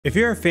If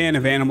you're a fan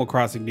of Animal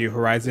Crossing New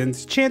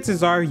Horizons,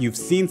 chances are you've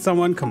seen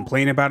someone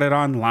complain about it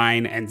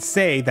online and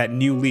say that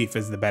New Leaf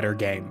is the better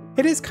game.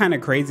 It is kinda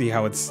crazy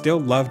how it's still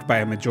loved by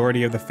a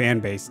majority of the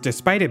fanbase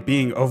despite it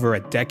being over a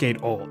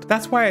decade old.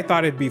 That's why I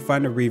thought it'd be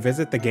fun to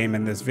revisit the game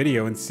in this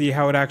video and see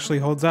how it actually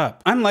holds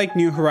up. Unlike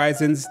New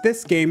Horizons,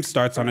 this game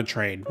starts on a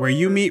train, where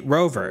you meet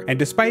Rover, and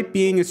despite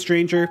being a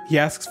stranger, he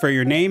asks for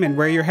your name and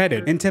where you're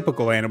headed. In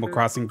typical Animal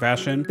Crossing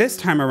fashion, this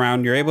time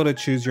around you're able to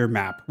choose your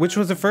map, which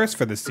was a first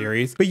for the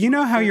series, but you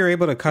know how you're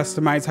able to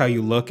customize how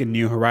you look in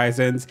New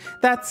Horizons?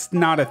 That's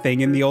not a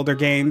thing in the older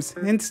games.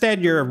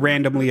 Instead, you're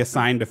randomly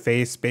assigned a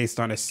face based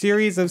on a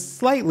series of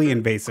slightly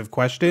invasive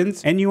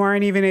questions, and you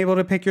aren't even able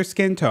to pick your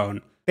skin tone.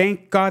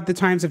 Thank God the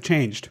times have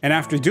changed. And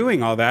after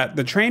doing all that,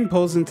 the train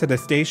pulls into the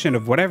station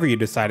of whatever you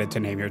decided to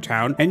name your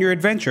town, and your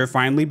adventure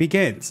finally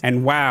begins.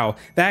 And wow,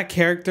 that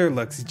character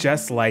looks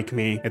just like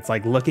me. It's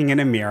like looking in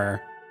a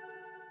mirror.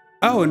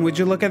 Oh, and would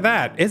you look at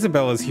that?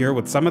 Isabelle is here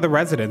with some of the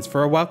residents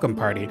for a welcome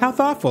party. How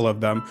thoughtful of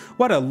them.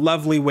 What a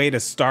lovely way to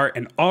start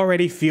and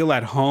already feel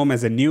at home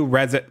as a new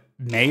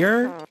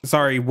Mayor?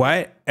 Sorry,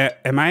 what?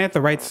 Am I at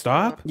the right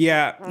stop?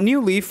 Yeah,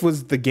 New Leaf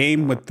was the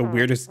game with the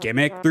weirdest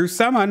gimmick. Through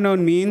some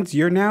unknown means,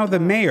 you're now the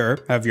mayor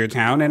of your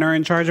town and are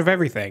in charge of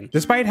everything.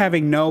 Despite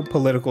having no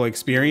political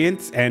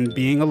experience and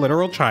being a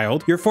literal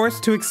child, you're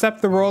forced to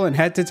accept the role and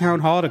head to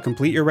town hall to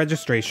complete your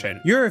registration.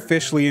 You're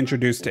officially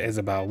introduced to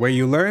Isabelle, where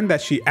you learn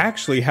that she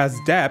actually has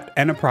depth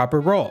and a proper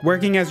role,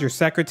 working as your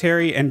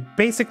secretary and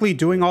basically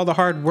doing all the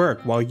hard work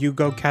while you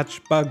go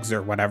catch bugs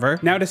or whatever.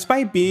 Now,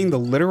 despite being the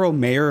literal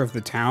mayor of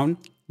the town,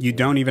 you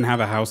don't even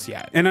have a house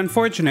yet. And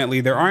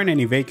unfortunately, there aren't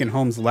any vacant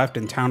homes left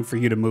in town for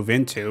you to move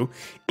into,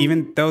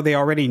 even though they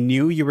already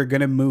knew you were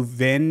gonna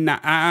move in.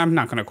 I'm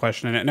not gonna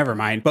question it, never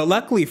mind. But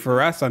luckily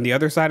for us, on the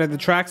other side of the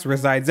tracks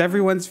resides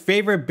everyone's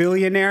favorite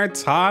billionaire,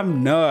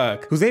 Tom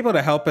Nook, who's able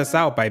to help us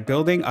out by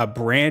building a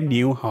brand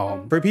new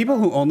home. For people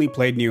who only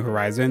played New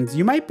Horizons,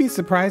 you might be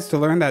surprised to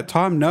learn that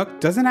Tom Nook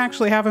doesn't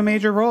actually have a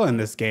major role in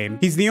this game.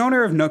 He's the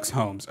owner of Nook's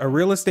Homes, a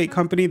real estate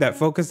company that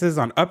focuses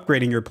on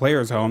upgrading your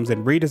players' homes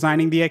and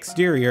redesigning the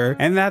exterior,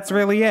 and that's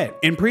really it.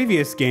 In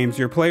previous games,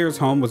 your player's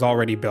home was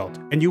already built,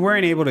 and you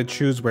weren't able to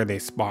choose where they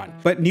spawn.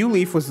 But New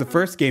Leaf was the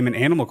first game in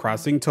Animal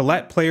Crossing to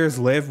let players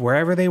live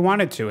wherever they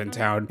wanted to in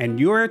town, and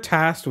you are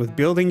tasked with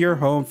building your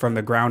home from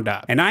the ground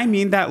up. And I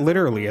mean that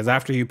literally, as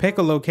after you pick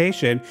a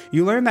location,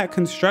 you learn that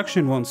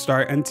construction won't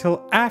start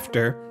until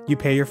after you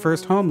pay your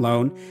first home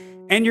loan,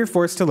 and you're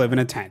forced to live in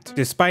a tent,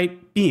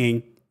 despite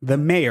being the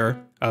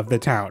mayor of the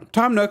town.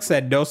 Tom Nook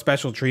said no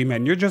special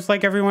treatment, you're just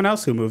like everyone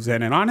else who moves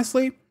in, and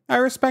honestly, I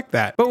respect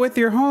that. But with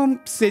your home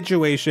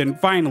situation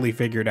finally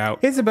figured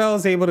out, Isabelle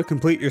is able to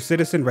complete your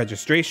citizen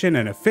registration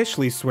and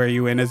officially swear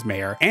you in as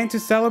mayor. And to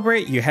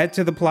celebrate, you head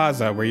to the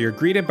plaza where you're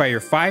greeted by your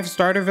 5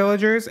 starter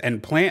villagers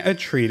and plant a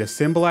tree to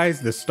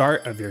symbolize the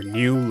start of your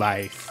new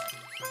life.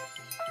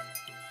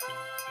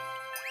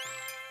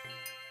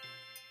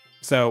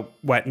 So,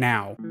 what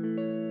now?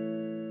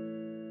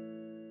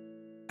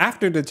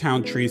 After the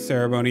town tree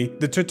ceremony,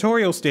 the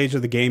tutorial stage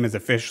of the game is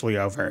officially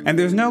over, and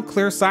there's no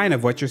clear sign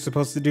of what you're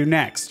supposed to do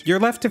next.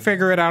 You're left to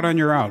figure it out on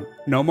your own.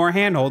 No more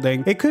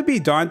hand-holding. It could be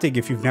daunting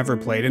if you've never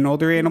played an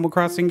older Animal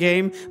Crossing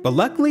game, but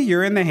luckily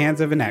you're in the hands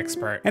of an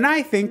expert. And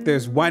I think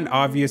there's one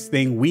obvious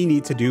thing we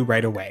need to do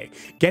right away.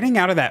 Getting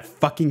out of that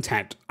fucking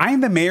tent. I am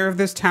the mayor of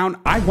this town,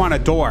 I want a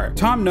door.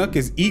 Tom Nook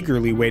is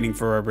eagerly waiting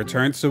for a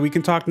return so we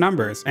can talk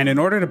numbers, and in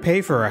order to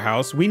pay for a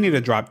house, we need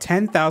to drop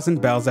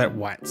 10,000 bells at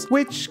once,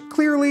 which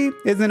clearly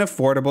isn't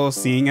affordable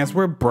seeing as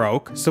we're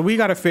broke, so we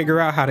gotta figure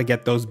out how to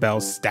get those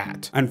bells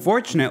stat.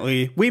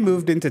 Unfortunately, we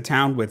moved into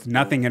town with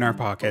nothing in our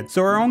pockets,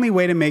 so our only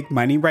way to make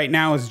money right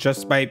now is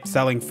just by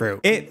selling fruit.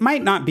 It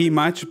might not be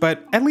much,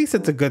 but at least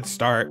it's a good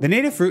start. The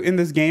native fruit in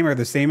this game are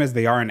the same as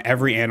they are in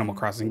every Animal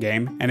Crossing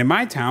game, and in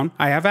my town,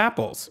 I have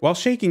apples. While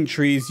shaking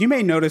trees, you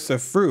may notice a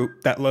fruit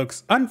that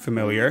looks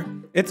unfamiliar.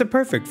 It's a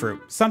perfect fruit,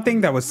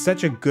 something that was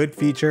such a good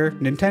feature,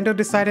 Nintendo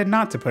decided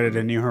not to put it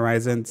in New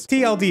Horizons.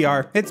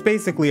 TLDR, it's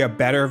basically a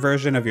better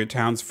version of your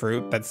town's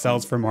fruit that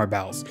sells for more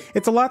bells.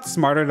 It's a lot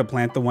smarter to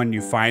plant the one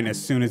you find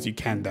as soon as you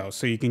can though,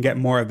 so you can get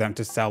more of them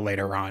to sell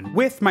later on.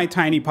 With my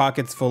tiny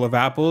pockets full of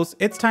apples,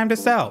 it's time to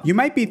sell. You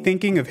might be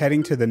thinking of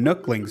heading to the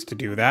Nooklings to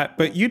do that,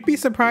 but you'd be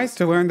surprised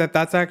to learn that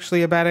that's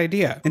actually a bad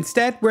idea.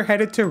 Instead, we're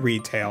headed to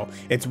retail.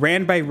 It's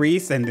ran by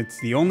Reese, and it's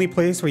the only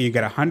place where you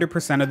get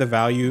 100% of the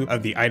value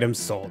of the items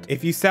sold.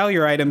 If you sell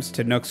your items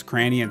to Nook's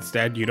Cranny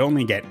instead, you'd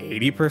only get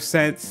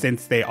 80%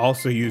 since they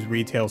also use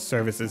retail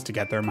services to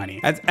get their money,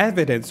 as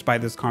evidenced by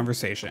this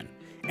conversation.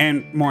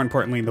 And more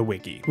importantly, the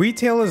wiki.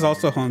 Retail is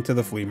also home to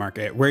the flea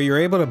market, where you're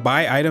able to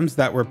buy items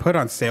that were put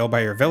on sale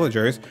by your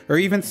villagers, or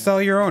even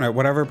sell your own at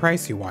whatever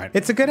price you want.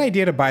 It's a good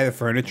idea to buy the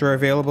furniture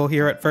available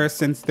here at first,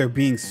 since they're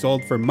being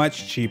sold for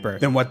much cheaper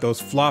than what those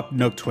flop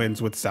Nook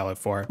twins would sell it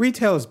for.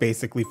 Retail is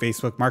basically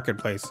Facebook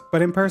Marketplace,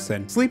 but in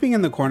person. Sleeping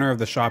in the corner of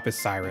the shop is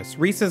Cyrus,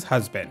 Reese's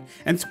husband,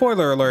 and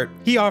spoiler alert,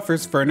 he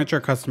offers furniture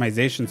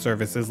customization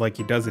services like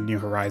he does in New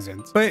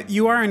Horizons. But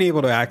you aren't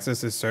able to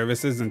access his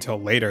services until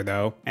later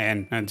though,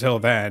 and until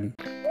then,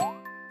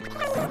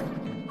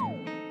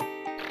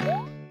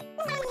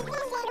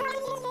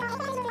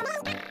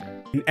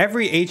 In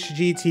every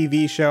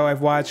HGTV show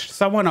I've watched,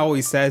 someone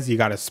always says you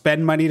gotta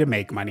spend money to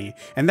make money,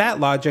 and that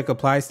logic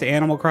applies to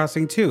Animal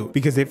Crossing too,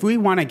 because if we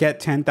want to get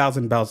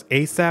 10,000 bells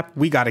ASAP,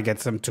 we gotta get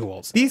some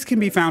tools. These can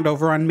be found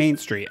over on Main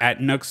Street at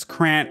Nook's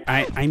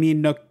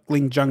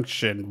Nookling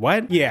Junction.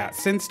 What? Yeah,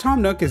 since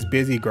Tom Nook is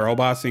busy girl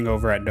bossing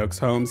over at Nook's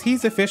homes,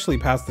 he's officially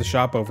passed the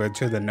shop over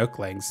to the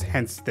Nooklings,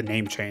 hence the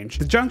name change.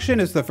 The junction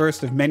is the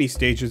first of many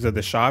stages of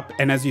the shop,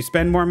 and as you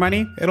spend more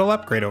money, it'll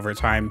upgrade over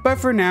time. But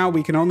for now,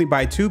 we can only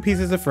buy 2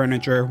 pieces of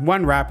furniture,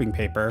 1 wrapping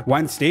paper,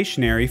 1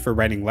 stationery for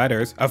writing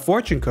letters, a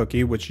fortune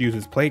cookie which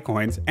uses play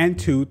coins, and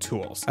 2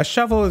 tools. A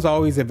shovel is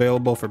always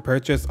available for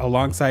purchase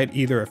alongside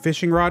either a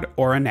fishing rod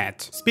or a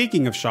net.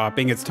 Speaking of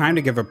shopping, it's time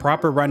to give a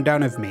proper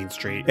rundown of Main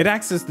Street. It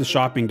acts as the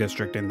shopping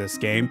district in this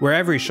game, where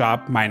every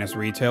shop, minus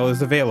retail,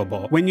 is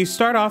available. When you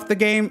start off the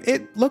game,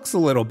 it looks a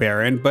little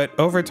barren, but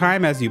over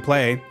time as you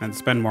play and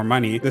spend more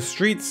money, the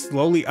street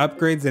slowly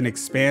upgrades and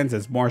expands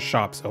as more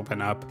shops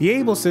open up. The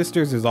Able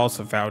Sisters is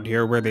also found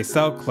here, where they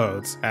sell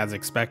clothes, as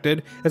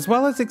expected, as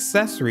well as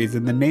accessories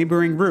in the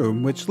neighboring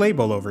room, which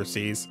Label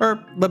oversees.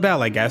 Or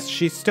LaBelle, I guess.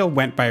 She still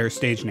went by her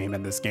stage name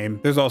in this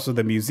game. There's also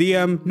the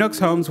museum, Nook's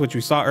homes, which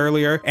we saw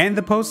earlier, and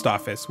the post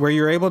office, where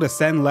you're able to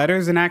send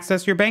letters and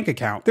access your bank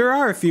account. There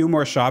are a few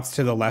more shops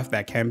to the left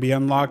that can be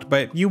unlocked,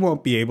 but you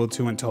won't be able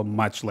to until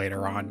much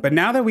later on. But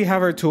now that we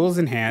have our tools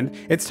in hand,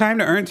 it's time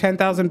to earn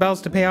 10,000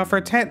 bells to pay off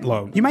our tent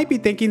loan. You might be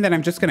thinking that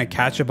I'm just gonna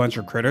catch a bunch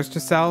of critters to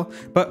sell,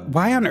 but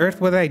why on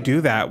earth would I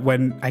do that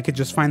when I could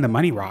just find the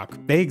money rock?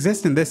 They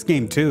exist in this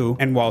game too,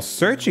 and while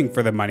searching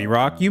for the money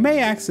rock, you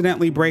may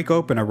accidentally break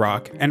open a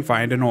rock and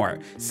find an ore.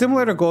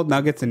 Similar to gold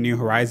nuggets in New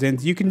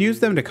Horizons, you can use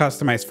them to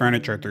customize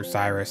furniture through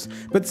Cyrus,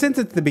 but since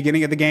it's the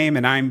beginning of the game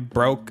and I'm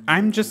broke,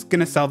 I'm just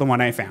gonna sell the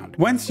one I found.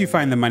 Once you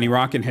find the money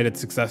rock and hit it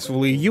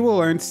successfully, you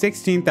will earn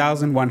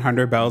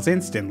 16,100 bells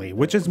instantly,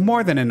 which is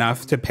more than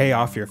enough to pay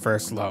off your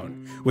first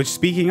loan. Which,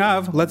 speaking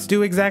of, let's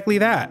do exactly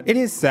that. It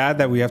is sad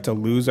that we have to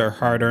lose our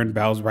hard-earned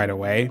bells right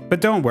away,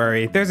 but don't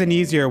worry, there's an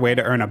easier way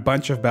to earn a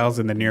bunch of bells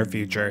in the near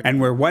future,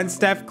 and we're one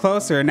step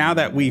closer now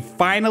that we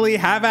finally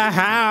have a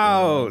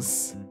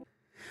house!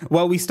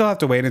 Well, we still have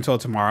to wait until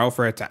tomorrow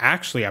for it to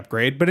actually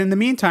upgrade, but in the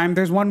meantime,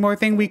 there's one more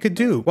thing we could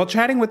do. While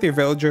chatting with your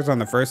villagers on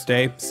the first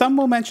day, some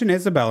will mention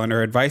Isabelle and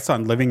her advice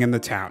on living in the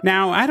town.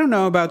 Now, I don't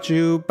know about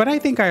you, but I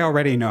think I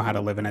already know how to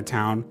live in a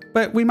town,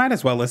 but we might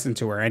as well listen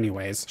to her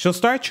anyways. She'll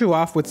start you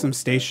off with some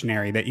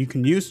stationery that you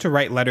can use to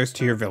write letters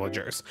to your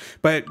villagers,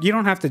 but you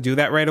don't have to do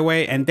that right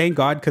away, and thank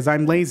God, because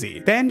I'm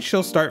lazy. Then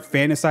she'll start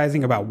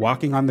fantasizing about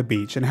walking on the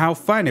beach and how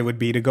fun it would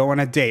be to go on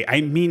a date,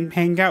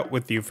 hang out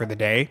with you for the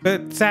day,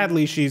 but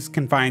sadly, she's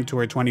confined to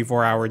her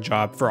 24-hour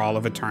job for all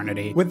of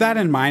eternity. With that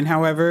in mind,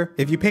 however,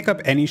 if you pick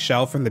up any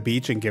shell from the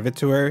beach and give it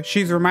to her,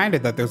 she's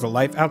reminded that there's a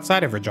life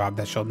outside of her job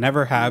that she'll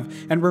never have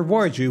and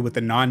rewards you with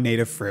a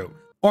non-native fruit.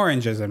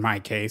 Oranges in my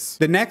case.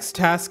 The next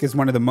task is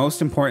one of the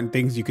most important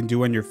things you can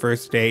do on your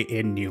first day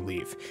in New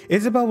Leaf.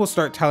 Isabelle will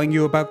start telling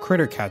you about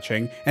critter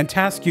catching and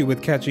task you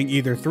with catching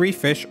either 3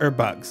 fish or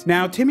bugs.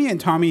 Now, Timmy and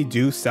Tommy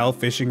do sell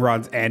fishing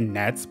rods and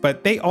nets,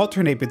 but they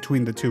alternate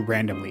between the 2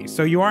 randomly,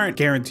 so you aren't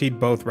guaranteed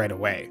both right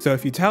away. So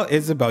if you tell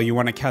Isabelle you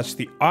want to catch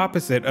the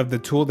opposite of the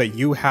tool that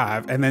you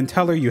have and then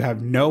tell her you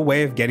have no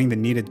way of getting the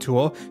needed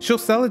tool, she'll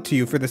sell it to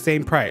you for the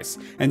same price.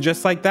 And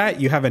just like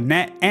that, you have a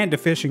net and a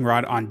fishing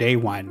rod on day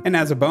 1. And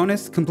as a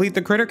bonus, complete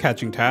the critter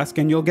catching task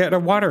and you'll get a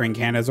watering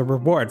can as a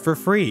reward for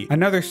free.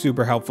 Another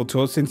super helpful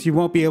tool since you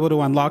won't be able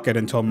to unlock it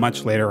until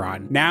much later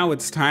on. Now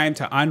it's time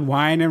to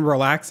unwind and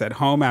relax at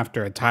home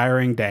after a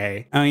tiring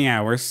day. Oh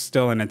yeah, we're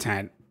still in a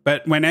tent.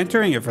 But when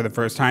entering it for the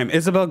first time,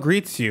 Isabelle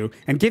greets you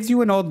and gives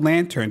you an old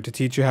lantern to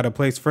teach you how to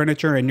place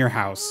furniture in your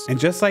house. And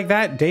just like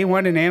that, day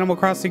 1 in Animal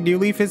Crossing New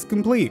Leaf is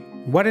complete.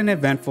 What an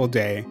eventful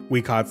day.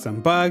 We caught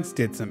some bugs,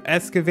 did some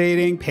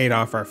excavating, paid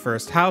off our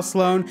first house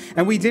loan,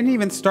 and we didn't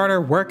even start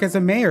our work as a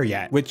mayor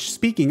yet, which,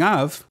 speaking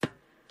of,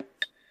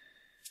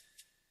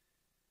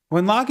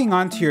 when logging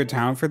onto your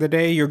town for the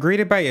day, you're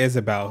greeted by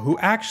Isabelle, who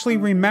actually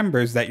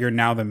remembers that you're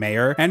now the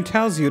mayor and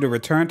tells you to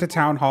return to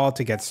town hall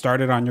to get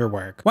started on your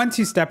work. Once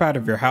you step out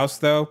of your house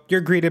though, you're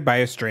greeted by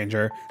a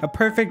stranger, a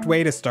perfect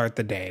way to start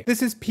the day.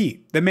 This is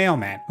Pete, the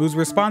mailman, who's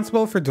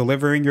responsible for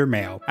delivering your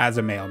mail, as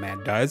a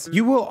mailman does.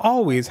 You will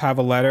always have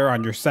a letter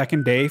on your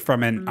second day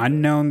from an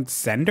unknown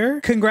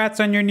sender? Congrats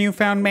on your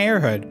newfound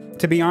mayorhood.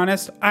 To be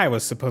honest, I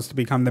was supposed to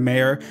become the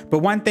mayor, but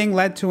one thing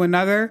led to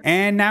another,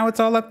 and now it's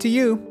all up to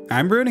you.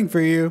 I'm rooting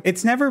for you.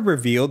 It's never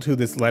revealed who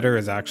this letter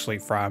is actually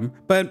from,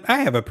 but I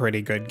have a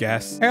pretty good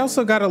guess. I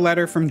also got a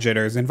letter from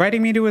Jitters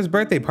inviting me to his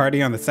birthday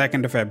party on the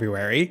 2nd of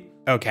February.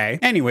 Okay.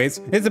 Anyways,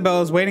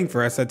 Isabelle is waiting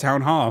for us at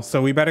town hall,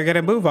 so we better get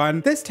a move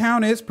on. This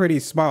town is pretty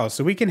small,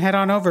 so we can head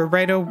on over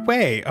right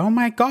away. Oh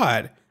my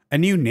god. A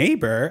new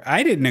neighbor?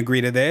 I didn't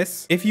agree to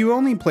this. If you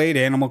only played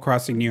Animal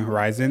Crossing New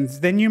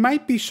Horizons, then you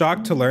might be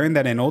shocked to learn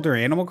that in older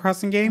Animal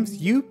Crossing games,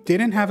 you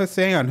didn't have a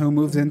say on who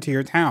moves into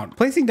your town.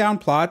 Placing down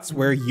plots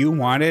where you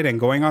wanted and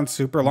going on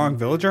super long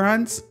villager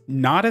hunts?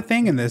 Not a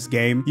thing in this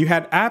game. You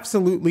had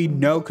absolutely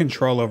no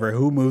control over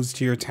who moves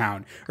to your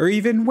town, or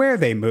even where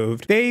they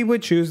moved. They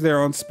would choose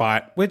their own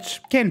spot, which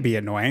can be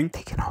annoying.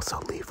 They can also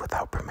leave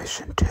without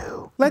permission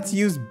too. Let's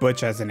use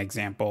Butch as an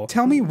example.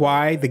 Tell me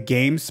why the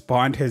game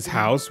spawned his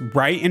house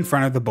right in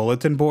front of the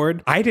bulletin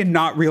board. I did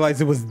not realize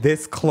it was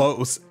this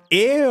close.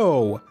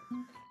 Ew.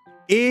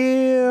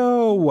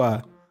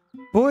 Ew.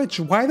 Butch,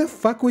 why the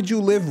fuck would you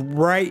live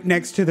right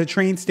next to the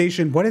train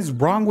station? What is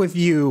wrong with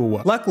you?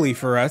 Luckily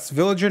for us,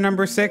 villager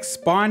number 6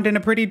 spawned in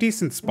a pretty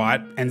decent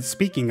spot. And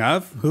speaking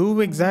of,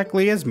 who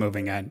exactly is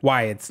moving in?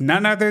 Why, it's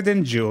none other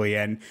than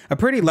Julian. A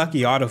pretty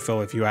lucky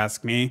autofill if you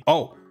ask me.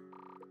 Oh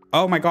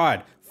my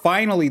god.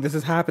 Finally, this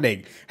is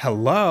happening.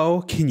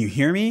 Hello? Can you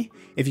hear me?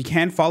 If you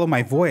can, follow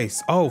my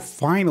voice. Oh,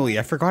 finally.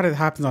 I forgot it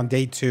happens on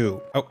day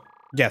 2. Oh,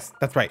 yes,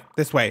 that's right.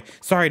 This way.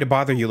 Sorry to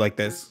bother you like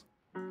this.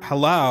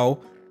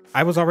 Hello?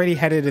 I was already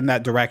headed in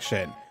that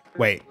direction.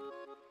 Wait,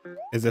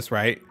 is this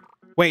right?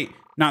 Wait,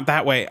 not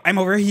that way. I'm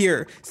over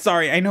here.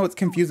 Sorry, I know it's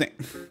confusing.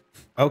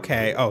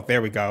 Okay, oh,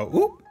 there we go.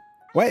 Oop.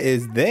 What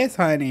is this,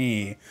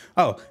 honey?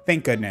 Oh,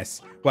 thank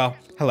goodness. Well,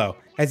 hello.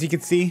 As you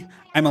can see,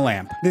 I'm a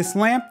lamp. This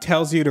lamp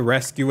tells you to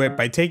rescue it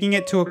by taking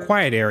it to a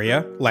quiet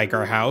area, like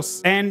our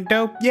house. And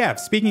yeah,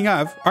 speaking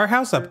of, our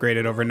house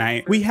upgraded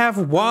overnight. We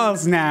have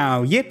walls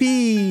now,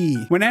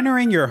 yippee! When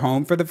entering your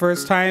home for the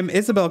first time,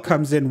 Isabelle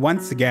comes in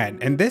once again,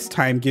 and this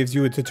time gives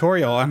you a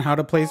tutorial on how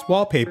to place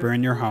wallpaper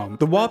in your home.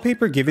 The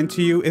wallpaper given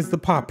to you is the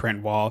paw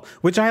print wall,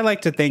 which I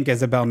like to think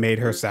Isabelle made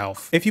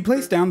herself. If you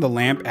place down the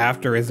lamp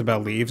after Isabelle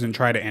leaves and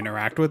try to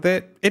interact with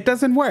it, it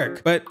doesn't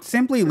work, but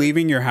simply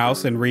leaving your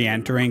house and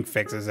re-entering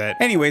fixes it.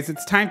 Anyways,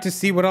 it's time to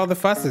see what all the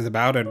fuss is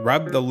about and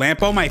rub the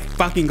lamp. Oh my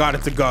fucking god,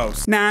 it's a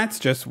ghost. Nah, it's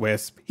just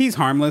Wisp. He's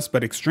harmless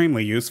but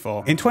extremely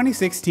useful. In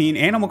 2016,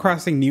 Animal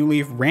Crossing New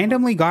Leaf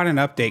randomly got an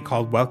update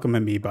called Welcome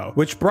Amiibo,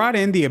 which brought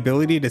in the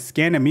ability to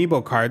scan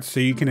amiibo cards so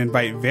you can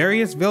invite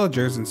various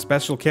villagers and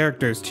special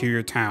characters to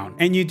your town.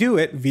 And you do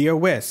it via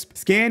Wisp.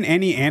 Scan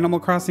any Animal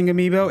Crossing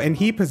amiibo and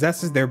he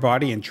possesses their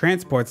body and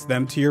transports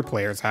them to your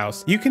player's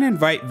house. You can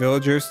invite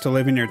villagers to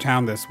live in your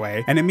town this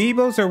way, and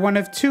amiibos are one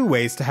of 2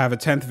 ways to have a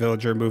 10th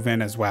villager move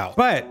in as well.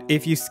 But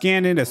if you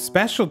scan in a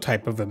special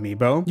type of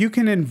amiibo, you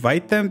can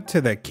invite them to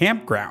the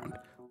campground.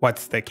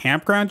 What's the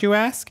campground, you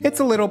ask? It's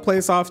a little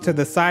place off to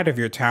the side of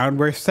your town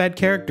where said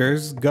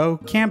characters go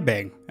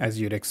camping, as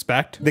you'd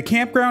expect. The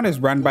campground is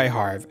run by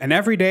Harv, and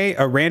every day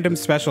a random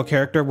special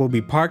character will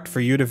be parked for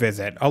you to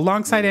visit,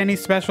 alongside any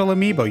special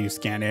amiibo you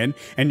scan in,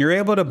 and you're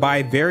able to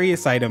buy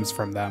various items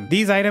from them.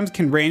 These items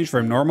can range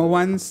from normal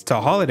ones,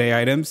 to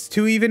holiday items,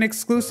 to even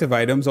exclusive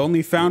items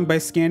only found by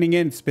scanning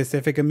in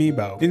specific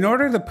amiibo. In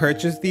order to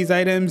purchase these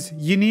items,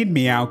 you need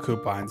Meow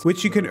coupons,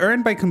 which you can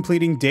earn by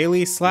completing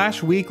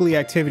daily/weekly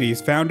activities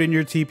found in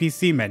your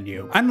TPC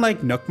menu.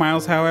 Unlike Nook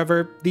Miles,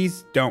 however,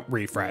 these don't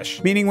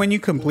refresh, meaning when you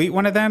complete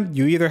one of them,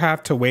 you either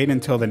have to wait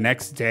until the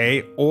next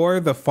day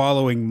or the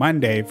following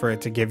Monday for it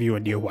to give you a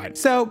new one.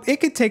 So it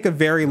could take a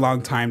very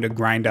long time to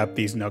grind up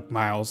these Nook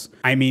Miles.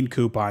 I mean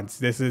coupons.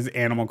 This is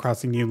Animal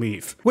Crossing New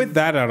Leaf. With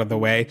that out of the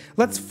way,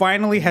 let's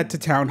finally head to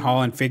Town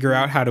Hall and figure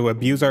out how to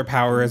abuse our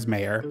power as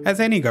mayor,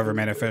 as any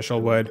government official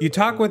would. You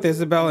talk with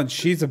Isabelle and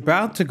she's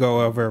about to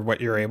go over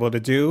what you're able to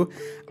do,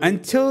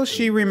 until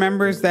she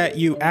remembers that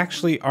you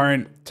actually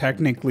aren't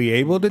technically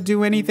able to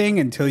do anything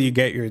until you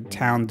get your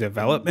town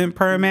development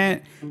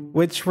permit,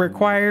 which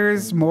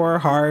requires more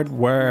hard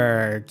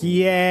work.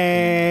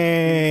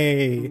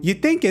 Yay!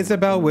 You'd think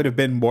Isabelle would have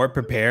been more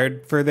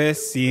prepared for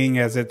this, seeing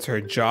as it's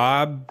her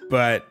job,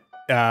 but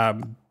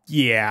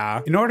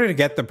yeah. In order to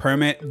get the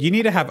permit, you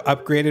need to have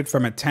upgraded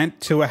from a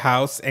tent to a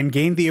house and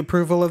gain the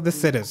approval of the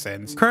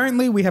citizens.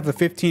 Currently, we have a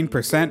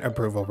 15%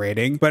 approval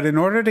rating, but in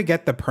order to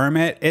get the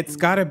permit, it's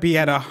gotta be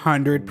at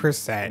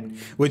 100%,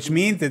 which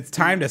means it's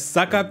time to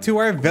suck up to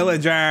our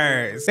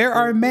villagers. There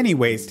are many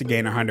ways to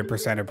gain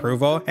 100%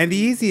 approval, and the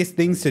easiest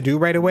things to do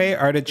right away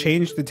are to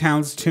change the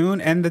town's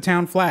tune and the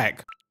town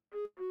flag.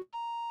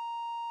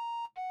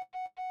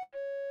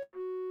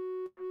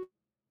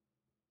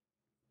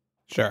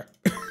 Sure.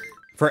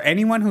 For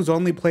anyone who's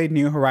only played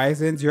New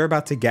Horizons, you're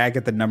about to gag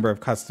at the number of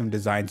custom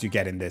designs you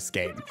get in this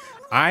game.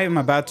 I am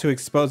about to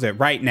expose it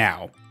right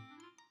now.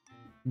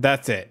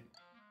 That's it.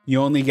 You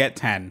only get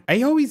 10.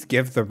 I always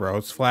give the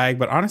rose flag,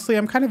 but honestly,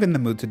 I'm kind of in the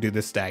mood to do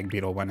the stag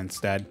beetle one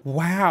instead.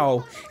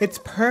 Wow,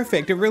 it's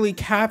perfect. It really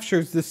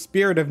captures the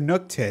spirit of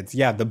nooktits.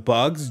 Yeah, the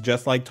bugs,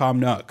 just like Tom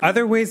Nook.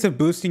 Other ways of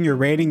boosting your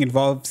rating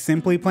involve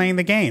simply playing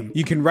the game.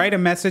 You can write a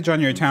message on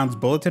your town's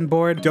bulletin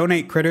board,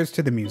 donate critters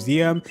to the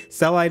museum,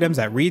 sell items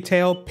at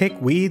retail, pick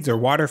weeds or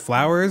water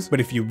flowers. But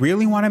if you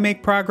really want to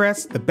make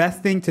progress, the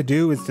best thing to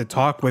do is to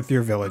talk with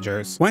your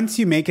villagers. Once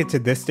you make it to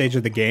this stage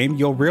of the game,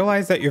 you'll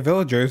realize that your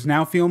villagers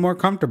now feel more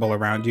comfortable comfortable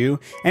around you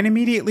and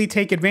immediately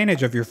take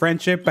advantage of your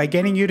friendship by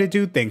getting you to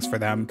do things for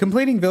them.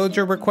 Completing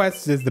villager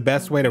requests is the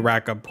best way to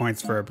rack up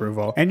points for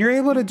approval, and you're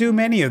able to do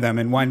many of them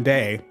in one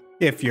day,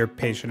 if you're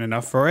patient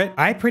enough for it.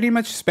 I pretty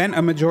much spent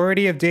a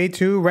majority of day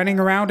 2 running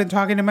around and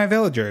talking to my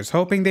villagers,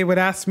 hoping they would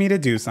ask me to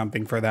do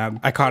something for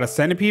them. I caught a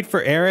centipede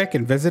for Eric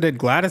and visited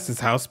Gladys's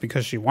house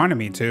because she wanted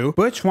me to.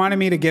 Butch wanted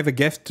me to give a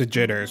gift to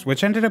Jitters,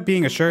 which ended up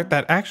being a shirt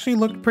that actually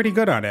looked pretty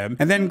good on him.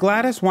 And then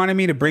Gladys wanted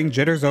me to bring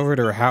Jitters over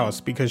to her house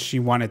because she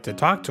wanted to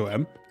talk to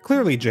him.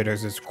 Clearly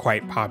Jitters is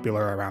quite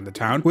popular around the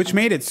town, which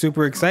made it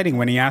super exciting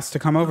when he asked to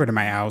come over to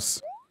my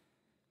house.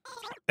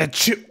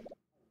 Achoo!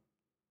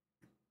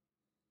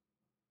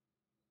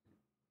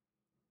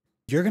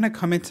 You're gonna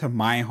come into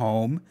my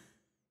home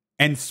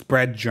and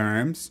spread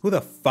germs? Who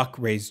the fuck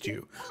raised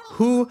you?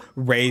 Who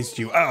raised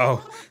you?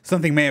 Uh-oh,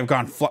 something may have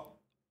gone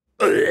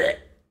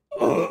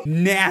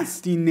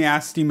nasty,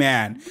 nasty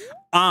man.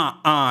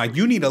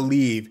 You need to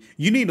leave.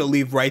 You need to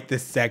leave right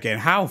this second.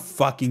 How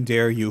fucking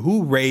dare you?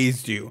 Who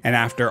raised you? And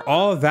after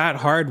all that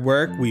hard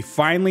work, we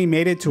finally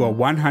made it to a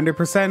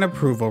 100%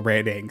 approval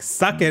rating.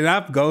 Sucking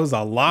up goes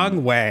a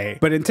long way.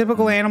 But in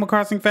typical Animal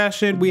Crossing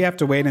fashion, we have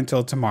to wait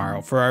until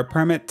tomorrow for our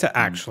permit to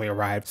actually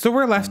arrive. So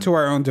we're left to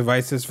our own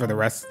devices for the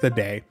rest of the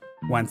day.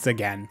 Once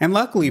again. And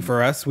luckily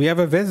for us, we have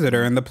a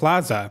visitor in the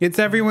plaza. It's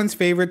everyone's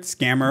favorite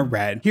scammer,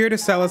 Red, here to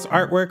sell us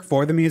artwork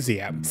for the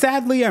museum.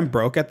 Sadly, I'm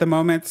broke at the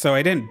moment, so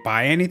I didn't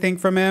buy anything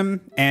from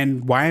him.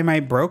 And why am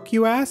I broke,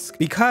 you ask?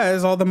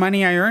 Because all the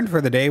money I earned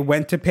for the day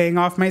went to paying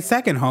off my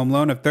second home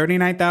loan of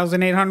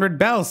 39,800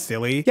 bells,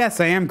 silly. Yes,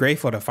 I am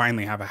grateful to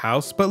finally have a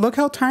house, but look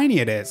how tiny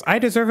it is. I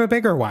deserve a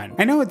bigger one.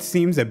 I know it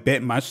seems a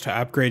bit much to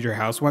upgrade your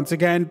house once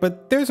again,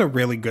 but there's a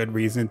really good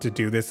reason to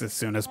do this as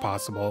soon as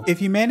possible.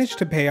 If you manage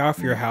to pay off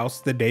your house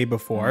the day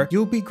before,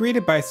 you'll be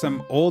greeted by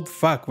some old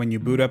fuck when you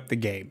boot up the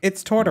game.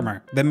 It's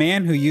Tortimer, the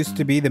man who used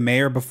to be the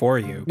mayor before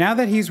you. Now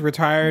that he's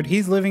retired,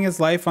 he's living his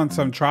life on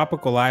some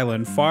tropical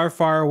island far,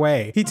 far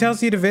away. He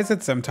tells you to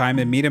visit sometime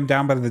and meet him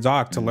down by the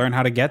dock to learn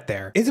how to get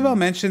there. Isabel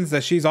mentions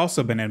that she's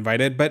also been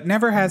invited, but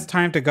never has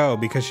time to go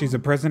because she's a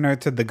prisoner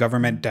to the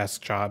government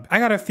desk job. I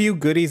got a few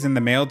goodies in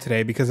the mail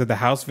today because of the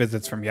house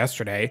visits from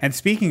yesterday. And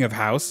speaking of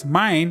house,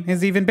 mine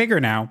is even bigger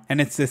now, and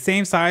it's the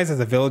same size as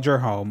a villager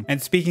home.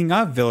 And speaking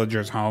of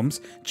villagers' homes,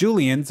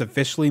 Julian's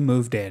officially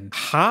moved in.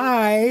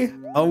 Hi!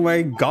 Oh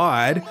my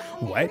god.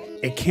 What?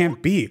 It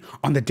can't be.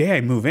 On the day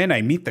I move in,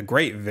 I meet the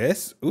great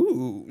Vis.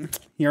 Ooh,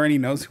 he already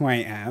knows who I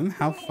am.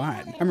 How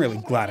fun. I'm really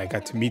glad I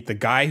got to meet the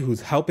guy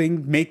who's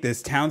helping make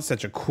this town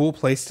such a cool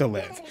place to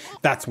live.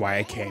 That's why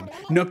I came.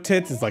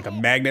 Nooktits is like a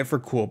magnet for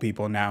cool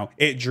people now.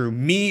 It drew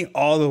me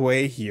all the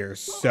way here.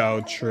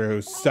 So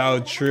true,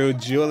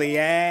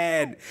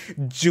 Julian.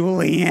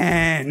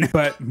 Julian.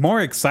 But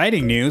more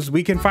exciting news,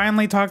 we can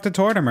finally talk to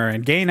Tortimer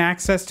and gain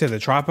access to the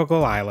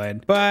tropical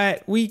island.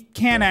 But we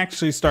can't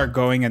actually start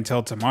going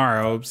until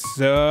tomorrow,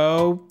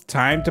 so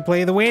time to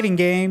play the waiting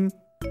game.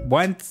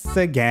 Once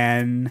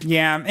again.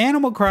 Yeah,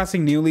 Animal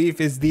Crossing New Leaf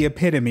is the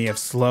epitome of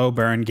slow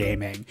burn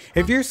gaming.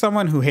 If you're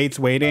someone who hates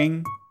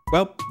waiting,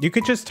 well, you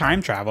could just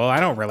time travel. I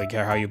don't really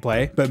care how you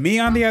play. But me,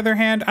 on the other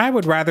hand, I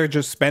would rather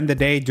just spend the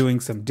day doing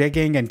some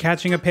digging and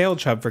catching a pale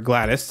chub for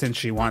Gladys since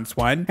she wants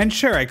one. And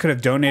sure, I could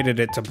have donated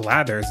it to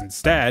Blathers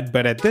instead,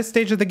 but at this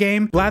stage of the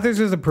game,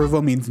 Blathers'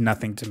 approval means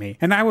nothing to me,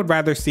 and I would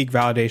rather seek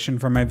validation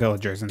from my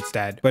villagers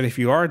instead. But if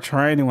you are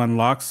trying to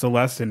unlock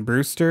Celeste and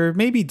Brewster,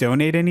 maybe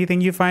donate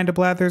anything you find to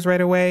Blathers right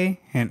away.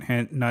 Hint,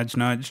 hint, nudge,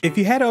 nudge. If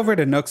you head over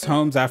to Nook's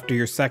homes after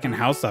your second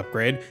house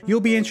upgrade,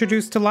 you'll be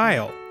introduced to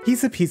Lyle.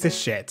 He's a piece of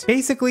shit.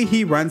 Basically,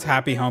 he runs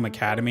Happy Home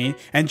Academy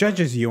and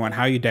judges you on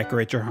how you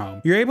decorate your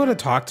home. You're able to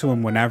talk to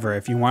him whenever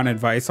if you want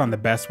advice on the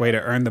best way to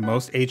earn the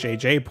most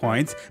HHA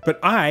points, but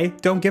I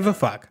don't give a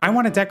fuck. I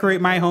want to decorate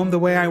my home the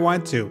way I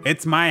want to.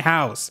 It's my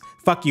house.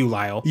 Fuck you,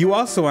 Lyle. You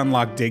also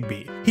unlock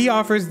Digby. He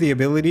offers the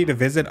ability to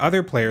visit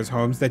other players'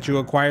 homes that you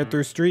acquired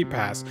through Street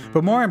Pass,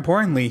 but more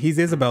importantly, he's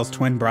Isabel's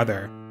twin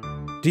brother.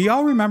 Do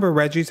y'all remember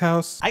Reggie's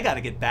house? I gotta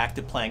get back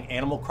to playing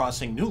Animal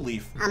Crossing New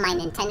Leaf on my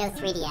Nintendo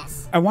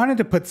 3DS. I wanted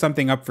to put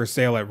something up for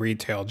sale at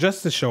retail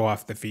just to show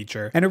off the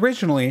feature, and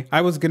originally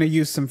I was gonna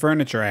use some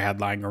furniture I had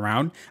lying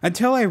around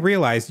until I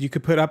realized you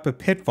could put up a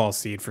pitfall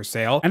seed for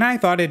sale, and I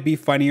thought it'd be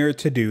funnier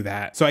to do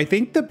that. So I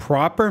think the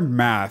proper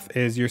math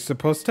is you're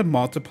supposed to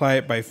multiply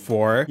it by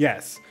 4.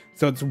 Yes.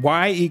 So it's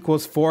y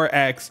equals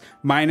 4x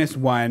minus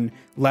 1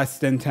 less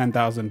than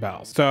 10,000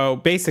 bells. So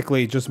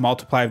basically just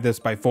multiply this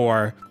by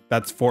 4.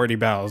 That's 40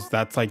 bells.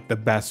 That's like the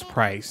best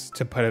price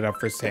to put it up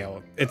for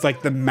sale. It's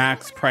like the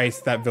max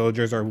price that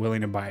villagers are willing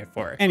to buy it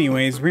for.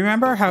 Anyways,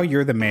 remember how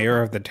you're the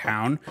mayor of the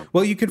town?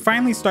 Well, you can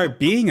finally start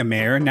being a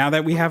mayor now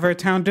that we have our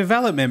town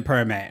development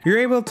permit. You're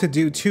able to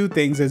do 2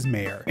 things as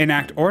mayor: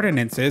 enact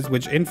ordinances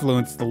which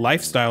influence the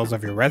lifestyles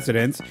of your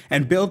residents,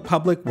 and build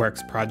public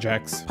works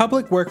projects.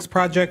 Public works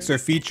projects are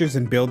features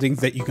and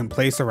buildings that you can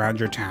place around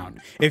your town.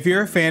 If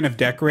you're a fan of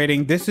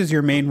decorating, this is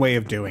your main way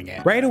of doing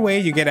it. Right away,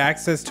 you get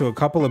access to a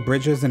couple of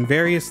bridges and and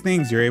various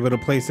things you're able to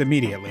place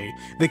immediately.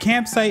 The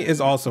campsite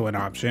is also an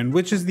option,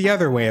 which is the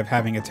other way of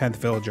having a 10th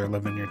villager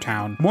live in your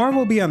town. More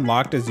will be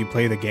unlocked as you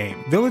play the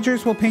game.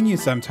 Villagers will ping you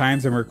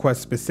sometimes and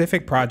request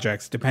specific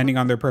projects depending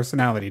on their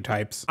personality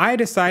types. I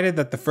decided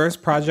that the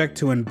first project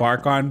to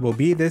embark on will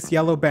be this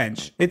yellow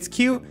bench. It's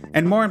cute,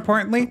 and more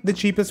importantly, the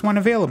cheapest one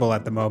available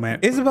at the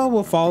moment. Isabel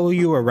will follow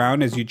you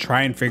around as you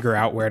try and figure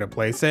out where to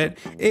place it.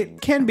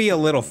 It can be a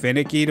little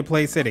finicky to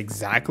place it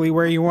exactly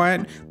where you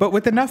want, but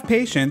with enough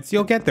patience,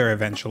 you'll get there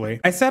eventually.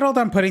 I settled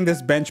on putting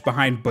this bench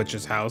behind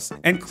Butch's house,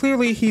 and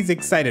clearly he's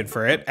excited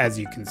for it, as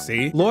you can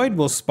see. Lloyd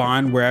will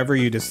spawn wherever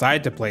you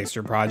decide to place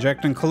your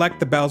project and collect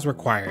the bells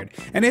required,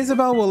 and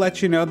Isabel will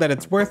let you know that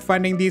it's worth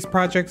funding these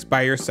projects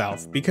by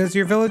yourself, because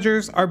your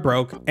villagers are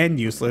broke and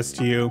useless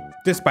to you,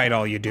 despite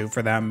all you do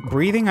for them.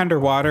 Breathing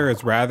underwater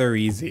is rather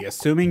easy,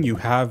 assuming you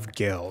have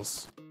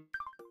gills.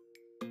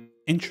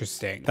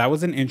 Interesting. That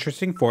was an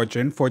interesting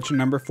fortune. Fortune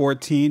number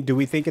 14. Do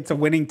we think it's a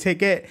winning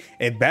ticket?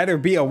 It better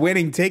be a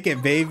winning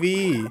ticket,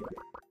 baby.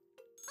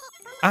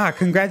 Ah,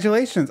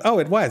 congratulations. Oh,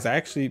 it was. I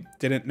actually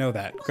didn't know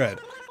that. Good.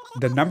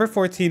 The number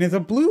 14 is a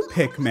blue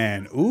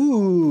Pikmin.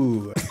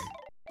 Ooh.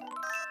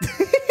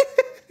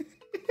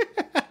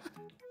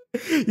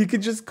 You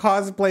could just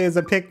cosplay as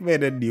a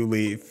Pikmin in New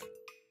Leaf.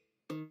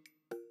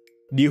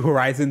 New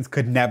Horizons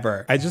could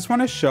never. I just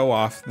want to show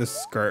off the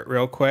skirt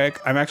real quick.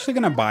 I'm actually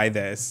gonna buy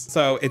this.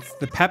 So it's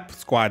the Pep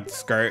Squad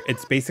skirt.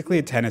 It's basically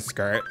a tennis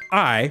skirt.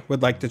 I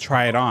would like to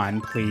try it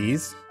on,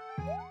 please.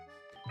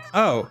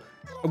 Oh,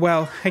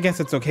 well, I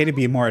guess it's okay to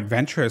be more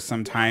adventurous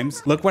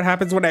sometimes. Look what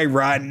happens when I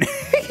run.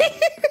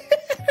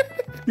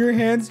 Your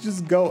hands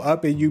just go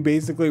up and you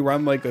basically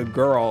run like a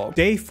girl.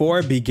 Day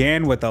 4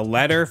 began with a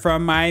letter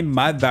from my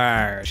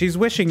mother. She's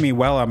wishing me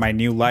well on my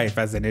new life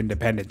as an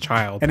independent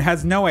child and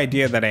has no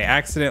idea that I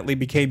accidentally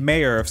became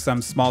mayor of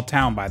some small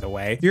town, by the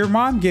way. Your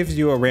mom gives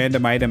you a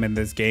random item in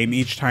this game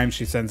each time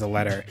she sends a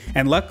letter.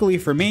 And luckily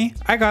for me,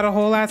 I got a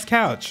whole ass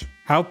couch.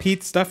 How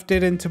Pete stuffed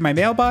it into my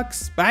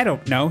mailbox? I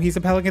don't know. He's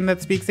a pelican that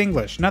speaks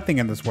English. Nothing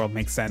in this world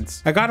makes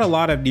sense. I got a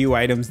lot of new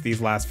items these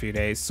last few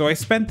days, so I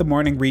spent the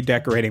morning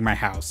redecorating my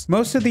house.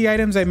 Most of the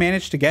items I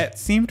managed to get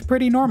seemed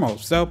pretty normal,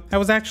 so I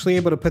was actually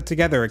able to put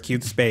together a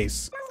cute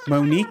space.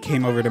 Monique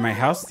came over to my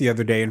house the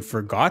other day and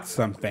forgot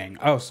something.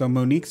 Oh, so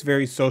Monique's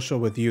very social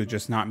with you,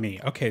 just not me.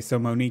 Okay, so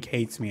Monique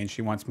hates me and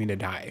she wants me to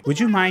die. Would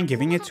you mind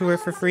giving it to her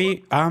for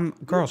free?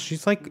 Girl,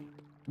 she's like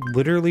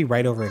literally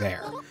right over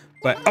there.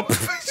 But, oh,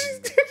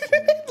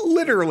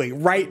 literally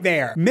right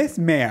there. Miss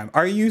Ma'am,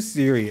 are you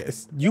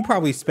serious? You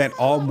probably spent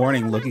all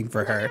morning looking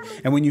for her,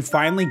 and when you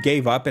finally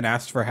gave up and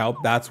asked for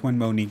help, that's when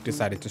Monique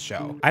decided to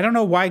show. I don't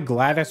know why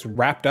Gladys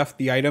wrapped up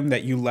the item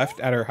that you left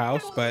at her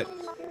house, but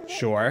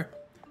sure.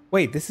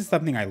 Wait, this is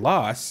something I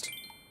lost.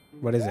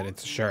 What is it?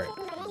 It's a shirt.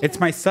 It's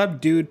my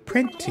subdued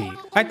print tee.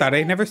 I thought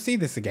I'd never see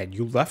this again.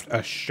 You left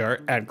a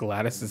shirt at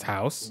Gladys's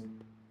house?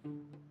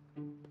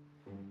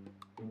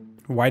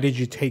 Why did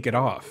you take it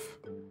off?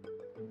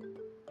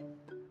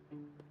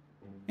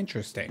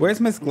 Interesting.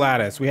 Where's Miss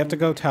Gladys? We have to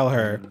go tell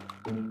her.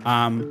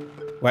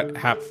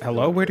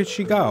 Hello? Where did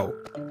she go?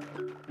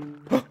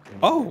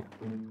 Oh,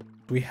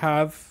 we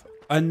have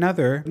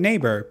another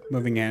neighbor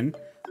moving in.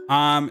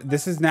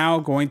 This is now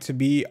going to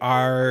be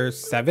our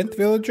 7th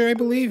villager, I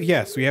believe.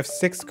 Yes, we have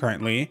 6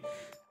 currently.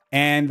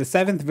 And the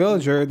 7th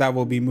villager that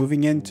will be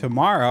moving in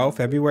tomorrow,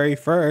 February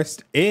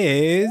 1st,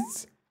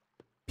 is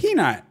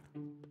Peanut.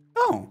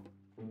 Oh,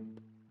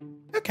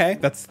 okay.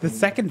 That's the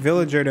 2nd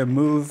villager to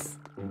move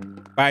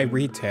by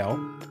retail.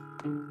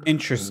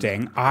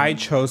 Interesting. I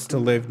chose to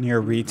live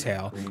near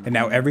retail, and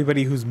now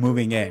everybody who's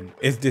moving in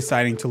is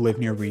deciding to live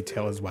near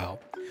retail as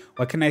well.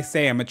 What can I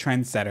say? I'm a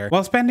trendsetter.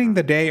 While spending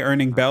the day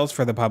earning bells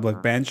for the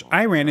public bench,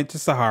 I ran into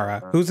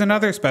Sahara, who's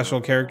another special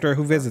character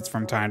who visits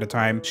from time to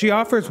time. She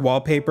offers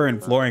wallpaper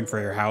and flooring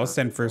for your house,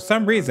 and for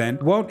some reason,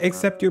 won't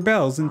accept your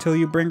bells until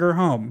you bring her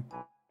home.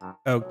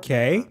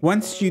 Okay.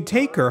 Once you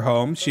take her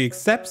home, she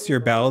accepts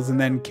your bells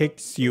and then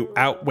kicks you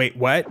out. Wait,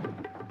 what?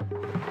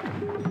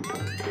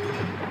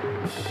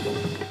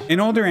 In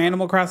older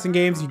Animal Crossing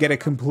games, you get a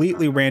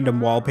completely random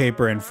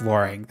wallpaper and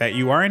flooring that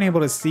you aren't able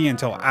to see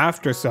until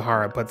after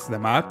Sahara puts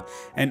them up,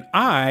 and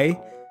I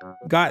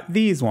got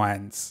these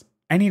ones.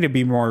 I need to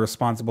be more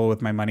responsible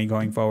with my money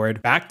going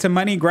forward. Back to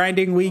money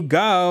grinding we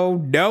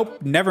go.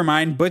 Nope, never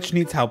mind. Butch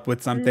needs help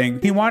with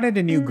something. He wanted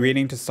a new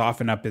greeting to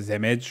soften up his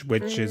image,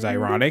 which is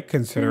ironic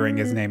considering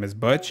his name is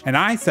Butch, and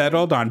I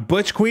settled on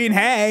Butch Queen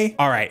Hey.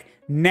 All right.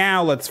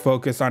 Now let's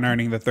focus on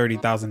earning the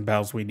 30,000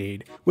 bells we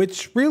need,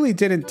 which really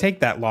didn't take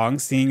that long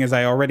seeing as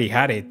I already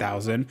had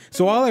 8,000.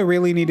 So all I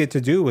really needed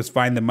to do was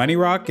find the money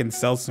rock and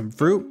sell some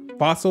fruit,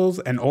 fossils,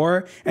 and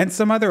ore, and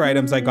some other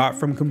items I got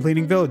from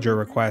completing villager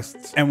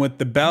requests. And with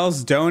the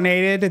bells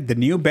donated, the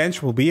new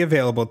bench will be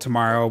available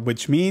tomorrow,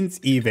 which means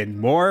even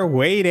more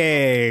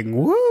waiting.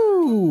 Woo!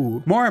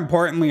 Woo! More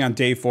importantly, on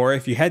day 4,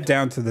 if you head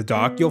down to the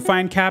dock, you'll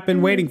find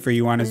Cap'n waiting for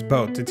you on his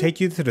boat to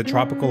take you to the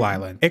tropical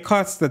island. It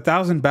costs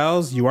 1,000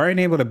 bells, you aren't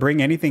able to bring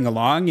anything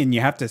along, and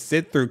you have to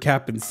sit through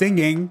Cap'n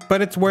singing,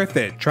 but it's worth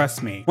it,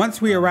 trust me.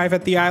 Once we arrive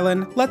at the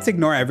island, let's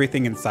ignore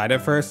everything inside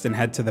at first and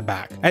head to the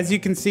back. As you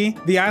can see,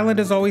 the island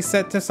is always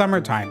set to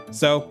summertime,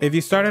 so if you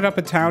started up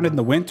a town in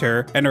the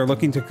winter and are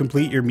looking to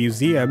complete your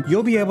museum,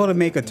 you'll be able to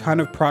make a ton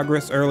of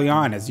progress early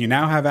on as you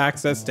now have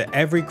access to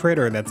every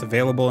critter that's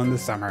available in the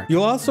summer.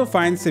 You'll also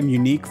find some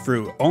unique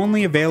fruit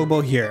only available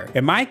here.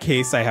 In my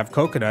case, I have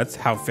coconuts,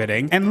 how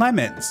fitting, and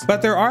lemons,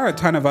 but there are a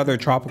ton of other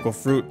tropical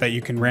fruit that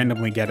you can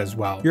randomly get as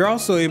well. You're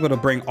also able to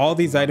bring all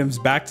these items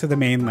back to the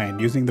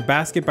mainland using the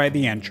basket by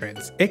the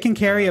entrance. It can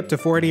carry up to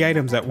 40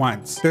 items at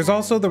once. There's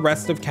also the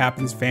rest of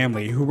Cap'n's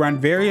family who run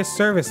various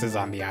services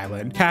on the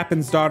island.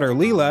 Cap'n's daughter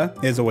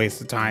Leela is a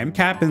waste of time.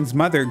 Cap'n's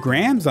mother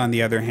Grams, on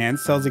the other hand,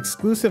 sells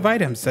exclusive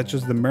items such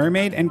as the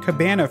Mermaid and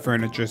Cabana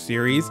furniture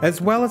series,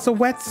 as well as a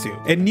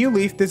wetsuit. In New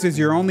Leaf, this is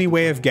your only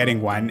way of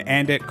getting one,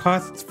 and it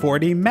costs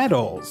 40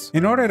 medals.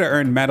 In order to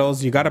earn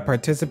medals, you gotta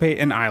participate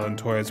in island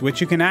tours, which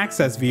you can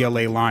access via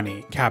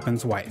Leilani,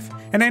 Cap'n's wife.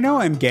 And I know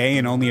I'm gay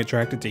and only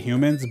attracted to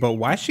humans, but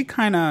why she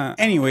kinda...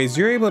 Anyways,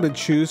 you're able to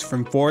choose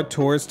from 4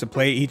 tours to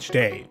play each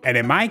day. And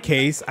in my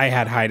case, I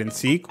had hide and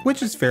seek,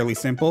 which is fairly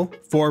simple.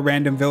 4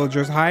 random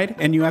villagers hide,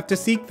 and you have to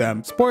seek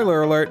them.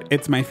 Spoiler alert,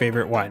 it's my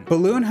favorite one.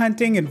 Balloon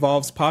hunting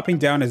involves popping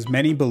down as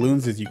many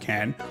balloons as you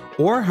can.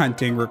 Ore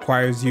hunting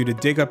requires you to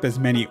dig up as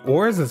many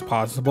ores as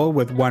possible,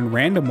 with one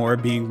random ore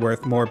being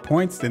worth more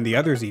points than the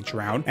others each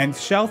round. And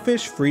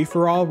shellfish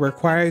free-for-all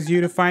requires you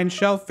to find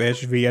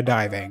shellfish via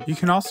diving. You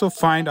can also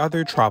find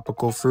other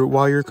tropical fruit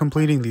while you're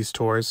completing these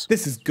tours.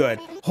 This is good,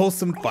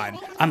 wholesome fun,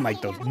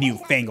 unlike those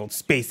newfangled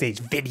space-age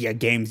video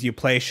games you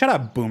play. Shut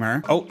up,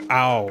 boomer. Oh,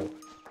 ow.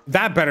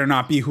 That better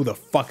not be who the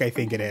fuck I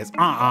think it is.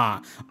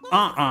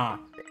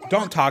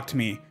 Don't talk to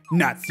me.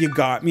 Nuts, you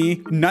got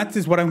me? Nuts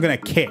is what I'm gonna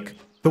kick.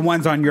 The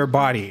ones on your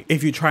body.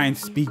 If you try and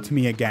speak to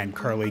me again,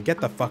 Curly, get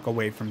the fuck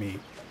away from me.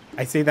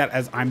 I say that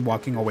as I'm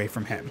walking away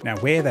from him. Now,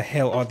 where the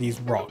hell are these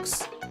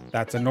rocks?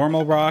 That's a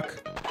normal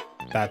rock.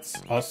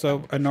 That's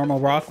also a normal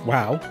rock.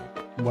 Wow,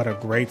 what a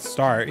great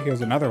start.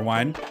 Here's another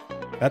one.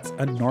 That's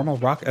a normal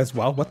rock as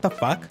well. What the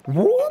fuck?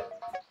 Whoop,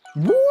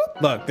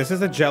 whoop. Look, this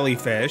is a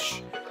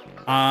jellyfish.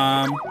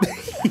 And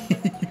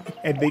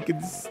they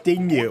can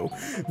sting you.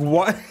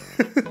 What?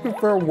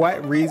 For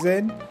what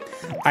reason?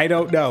 I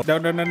don't know. No,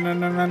 no, no, no,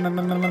 no, no, no,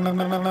 no, no, no,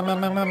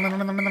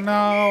 no, no,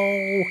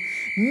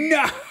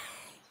 no.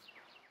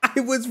 I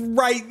was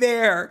right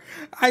there.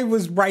 I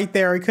was right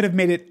there. I could have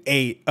made it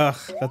 8.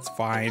 Ugh, that's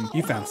fine.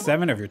 You found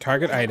 7 of your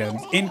target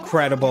items.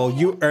 Incredible.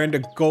 You earned a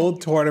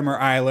gold Tortimer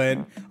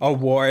Island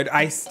award.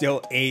 I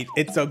still 8.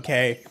 It's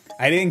okay.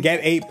 I didn't get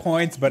 8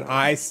 points, but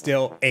I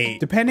still 8.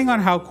 Depending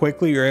on how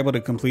quickly you're able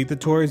to complete the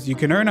tours, you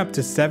can earn up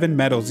to 7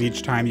 medals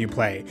each time you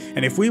play.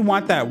 And if we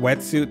want that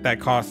wetsuit that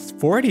costs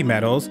 40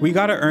 medals, we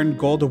gotta earn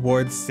gold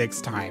awards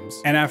 6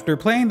 times. And after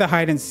playing the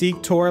hide and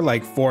seek tour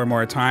like 4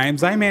 more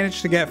times, I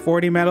managed to get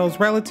 40 medals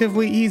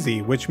relatively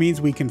easy, which means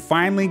we can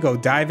finally go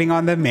diving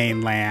on the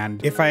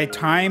mainland. If I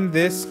time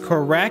this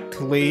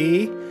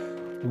correctly...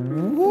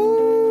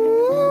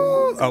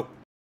 Woo! Oh.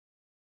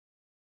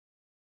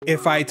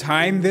 If I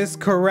time this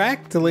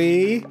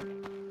correctly,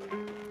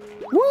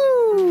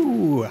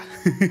 woo!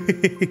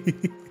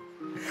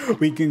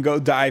 We can go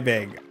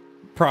diving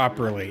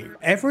properly.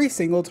 Every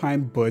single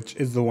time Butch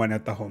is the one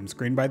at the home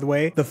screen, by the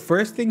way, the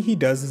first thing he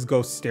does is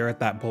go stare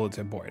at that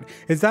bulletin board.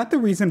 Is that the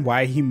reason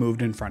why he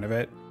moved in front of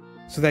it?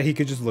 So that he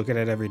could just look at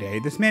it every day?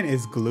 This man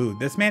is glued.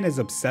 This man is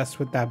obsessed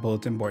with that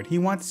bulletin board. He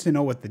wants to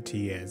know what the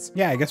tea is.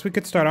 Yeah, I guess we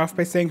could start off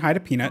by saying hi to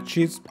Peanut.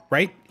 She's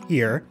right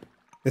here.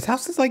 This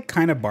house is like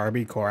kind of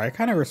Barbie-core. I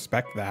kind of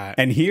respect that.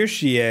 And here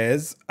she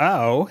is.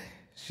 Oh,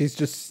 she's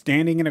just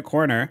standing in a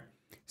corner,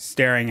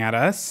 staring at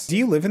us. Do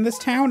you live in this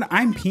town?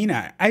 I'm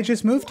Peanut. I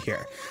just moved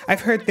here. I've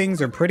heard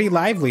things are pretty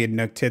lively in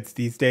nooktits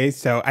these days,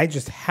 so I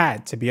just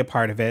had to be a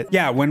part of it.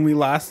 Yeah, when we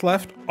last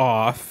left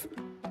off,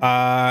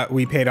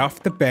 we paid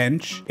off the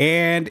bench.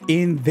 And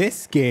in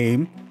this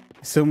game,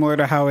 similar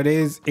to how it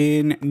is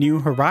in New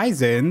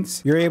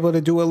Horizons, you're able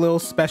to do a little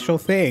special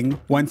thing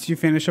once you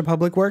finish a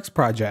public works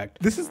project.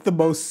 This is the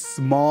most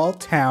small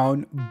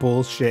town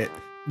bullshit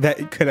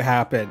that could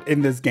happen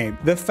in this game.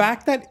 The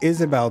fact that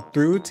Isabel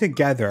threw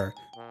together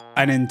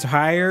an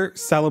entire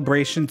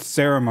celebration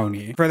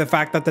ceremony for the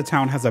fact that the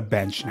town has a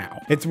bench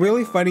now. It's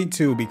really funny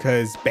too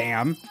because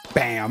bam,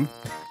 bam.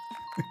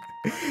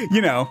 You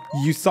know,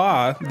 you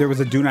saw there was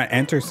a do not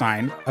enter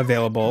sign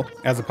available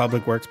as a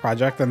public works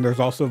project, and there's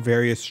also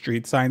various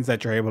street signs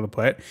that you're able to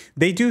put.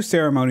 They do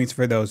ceremonies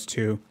for those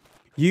too.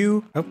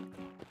 Oh,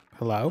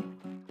 hello?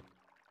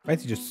 Why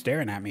is he just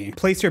staring at me?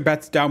 Place your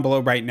bets down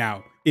below right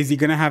now. Is he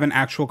gonna have an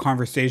actual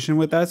conversation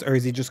with us, or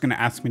is he just gonna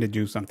ask me to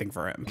do something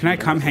for him? Can I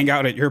come hang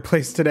out at your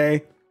place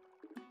today?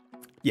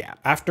 Yeah,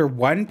 after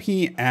 1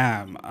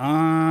 p.m.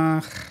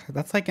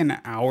 That's like an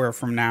hour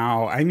from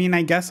now. I mean,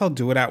 I guess I'll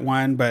do it at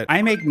 1, but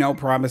I make no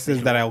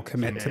promises that I'll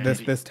commit to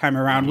this time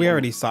around. We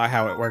already saw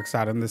how it works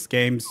out in this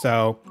game,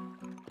 so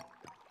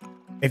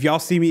If y'all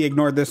see me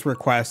ignore this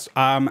request,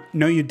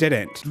 no you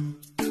didn't.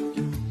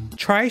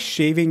 Try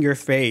shaving your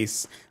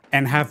face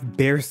and have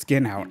bare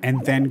skin out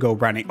and then go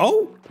running.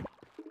 Oh!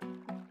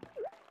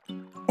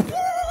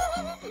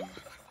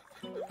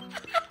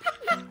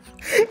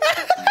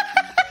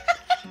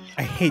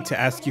 I hate to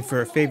ask you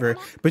for a favor,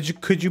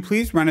 but could you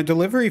please run a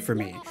delivery for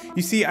me?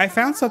 You see, I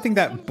found something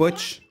that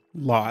Butch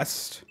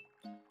lost.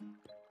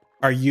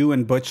 Are you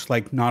and Butch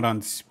like not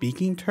on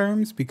speaking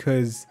terms?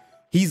 Because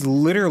he's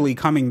literally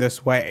coming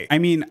this way. I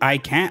mean, I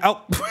can't.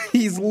 Oh,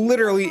 he's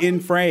literally in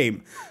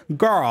frame.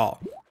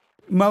 Girl,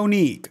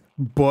 Monique,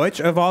 Butch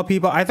of all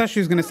people. I thought she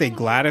was gonna say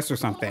Gladys or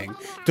something.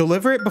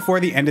 Deliver it before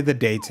the end of the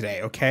day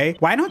today, okay?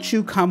 Why don't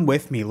you come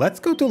with me? Let's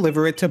go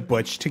deliver it to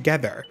Butch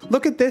together.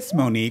 Look at this,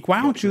 Monique.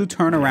 Why don't you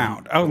turn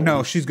around? Oh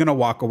no, she's gonna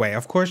walk away.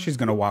 Of course she's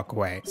gonna walk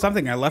away.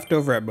 Something I left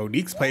over at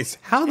Monique's place.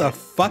 How the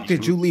fuck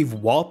did you leave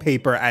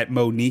wallpaper at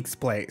Monique's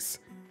place?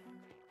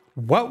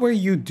 What were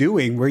you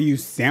doing? Were you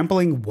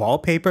sampling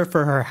wallpaper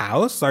for her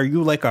house? Are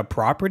you like a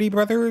property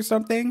brother or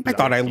something? I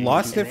thought I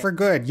lost it for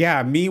good.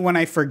 Yeah, me when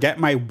I forget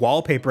my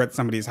wallpaper at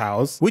somebody's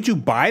house. Would you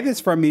buy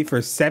this from me for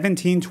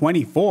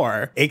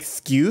 $17.24?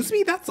 Excuse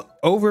me? That's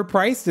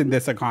overpriced in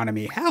this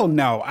economy. Hell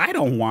no, I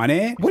don't want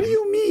it. What do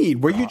you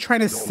mean? Were you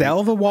trying to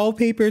sell the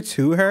wallpaper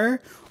to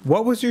her?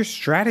 What was your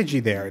strategy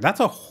there?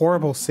 That's a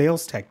horrible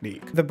sales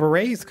technique. The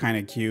beret's kind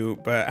of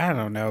cute, but I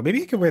don't know.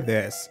 Maybe I could wear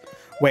this.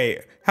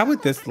 Wait, how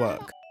would this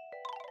look?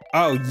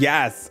 Oh,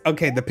 yes.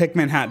 Okay, the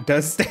Pikmin hat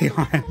does stay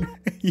on.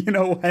 You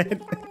know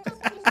what?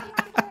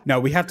 No,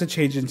 we have to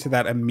change into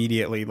that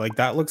immediately. Like,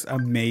 that looks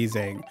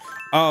amazing.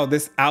 Oh,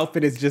 this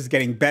outfit is just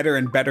getting better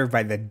and better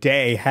by the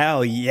day.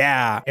 Hell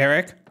yeah.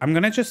 Eric, I'm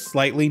gonna just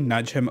slightly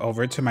nudge him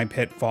over to my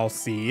pitfall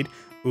seed.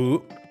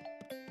 Ooh.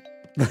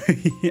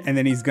 And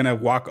then he's gonna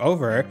walk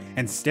over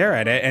and stare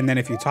at it. And then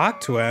if you talk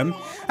to him,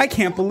 I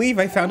can't believe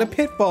I found a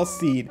pitfall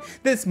seed.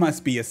 This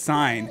must be a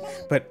sign,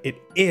 but it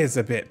is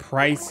a bit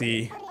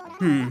pricey.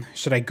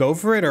 Should I go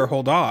for it or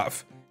hold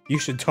off? You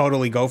should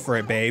totally go for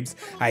it, babes.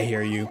 I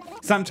hear you.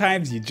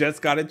 Sometimes you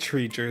just gotta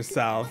treat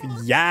yourself.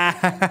 Yes!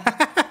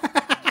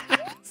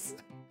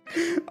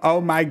 Oh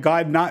my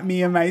God, not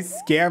me in my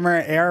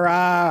scammer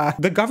era.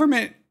 The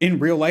government in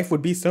real life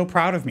would be so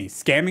proud of me,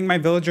 scamming my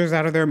villagers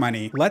out of their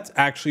money. Let's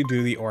actually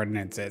do the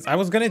ordinances. I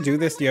was gonna do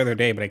this the other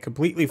day, but I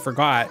completely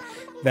forgot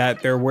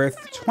that they're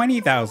worth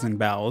 20,000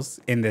 bells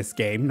in this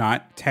game,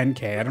 not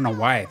 10K. I don't know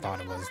why I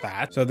thought it was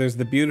that. So there's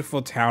the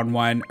beautiful town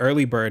one,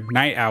 early bird,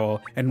 night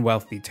owl, and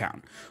wealthy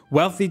town.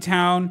 Wealthy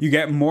town, you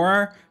get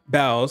more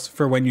bells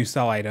for when you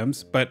sell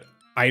items, but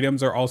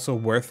items are also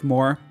worth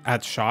more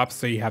at shops,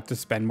 so you have to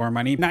spend more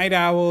money. Night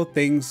owl,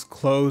 things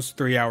close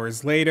 3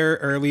 hours later.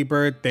 Early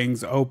bird,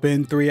 things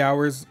open 3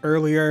 hours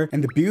earlier.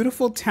 And the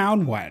beautiful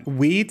town one,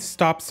 weeds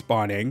stop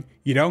spawning.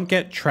 You don't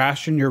get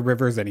trash in your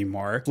rivers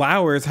anymore.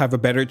 Flowers have a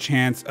better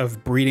chance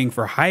of breeding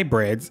for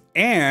hybrids.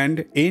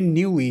 And in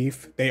New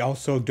Leaf, they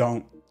also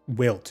don't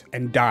wilt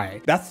and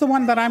die. That's the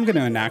one that I'm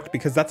gonna enact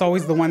because that's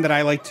always the one that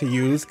I like to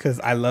use because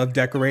I love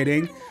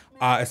decorating.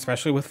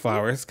 Especially with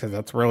flowers, because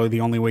that's really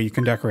the only way you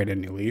can decorate a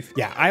New Leaf.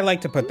 Yeah, I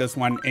like to put this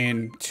one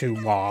into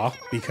law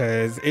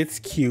because it's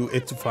cute,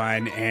 it's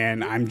fun,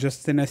 and I'm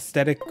just an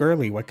aesthetic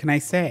girly. What can I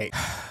say?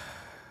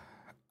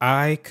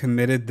 I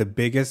committed the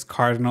biggest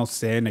cardinal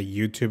sin a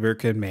YouTuber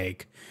could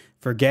make,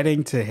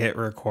 forgetting to hit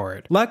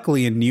record.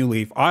 Luckily in New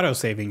Leaf,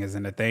 autosaving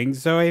isn't a thing,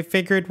 so I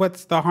figured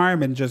what's the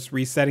harm in just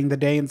resetting the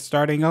day and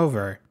starting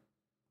over?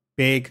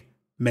 Big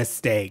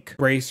mistake.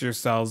 Brace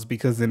yourselves,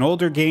 because in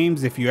older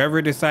games, if you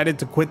ever decided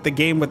to quit the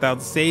game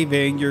without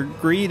saving, you're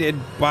greeted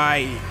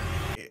by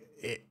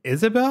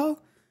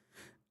Isabelle?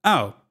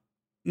 Oh,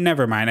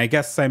 never mind. I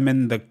guess I'm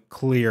in the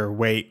clear.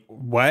 Wait,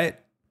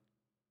 what?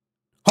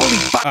 Holy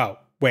fuck! Oh,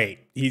 wait,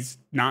 he's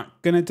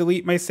not gonna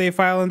delete my save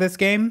file in this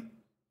game?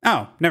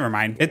 Oh, never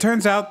mind. It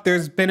turns out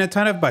there's been a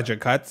ton of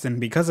budget cuts, and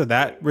because of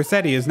that,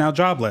 Rossetti is now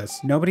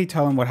jobless. Nobody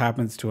tell him what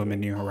happens to him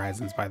in New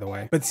Horizons, by the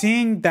way. But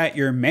seeing that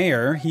you're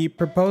mayor, he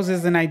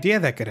proposes an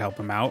idea that could help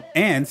him out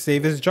and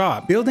save his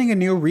job. Building a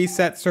new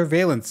reset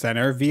surveillance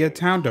center via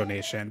town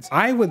donations.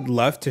 I would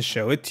love to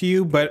show it to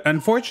you, but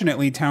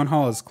unfortunately Town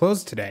Hall is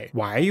closed today.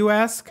 Why, you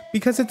ask?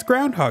 Because it's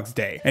Groundhog's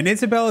Day, and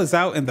Isabelle is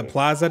out in the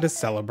plaza to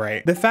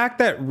celebrate. The fact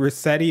that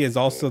Rossetti is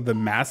also the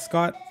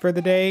mascot for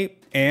the day,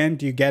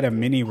 and you get a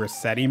mini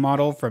Rossetti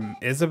model from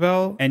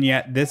Isabelle, and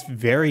yet this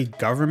very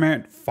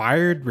government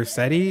fired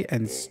Rossetti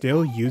and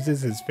still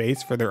uses his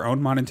face for their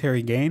own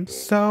monetary gain.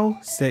 So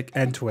sick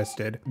and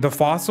twisted. The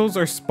fossils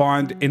are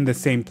spawned in the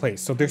same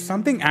place, so there's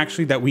something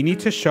actually that we need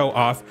to show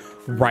off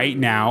right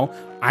now.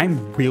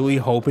 I'm really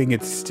hoping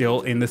it's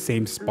still in the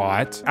same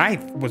spot. I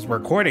was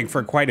recording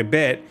for quite a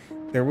bit.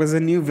 There was a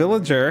new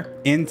villager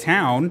in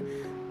town,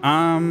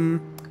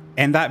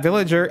 and that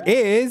villager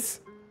is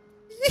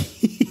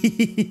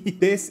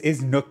this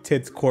is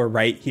nooktits core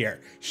right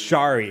here.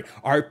 Shari,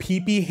 our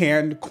peepee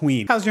hand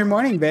queen. How's your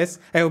morning, Vis?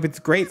 I hope it's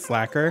great,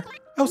 Slacker.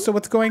 Oh, so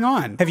what's going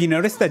on? Have you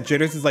noticed that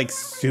Jitters is like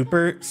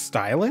super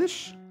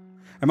stylish?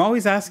 I'm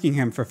always asking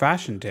him for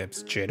fashion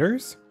tips.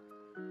 Jitters?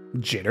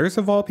 Jitters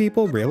of all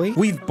people, really?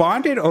 We've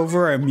bonded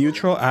over a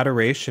mutual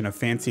adoration of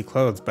fancy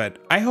clothes, but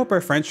I hope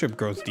our friendship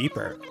grows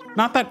deeper.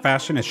 Not that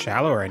fashion is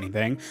shallow or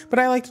anything, but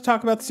I like to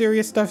talk about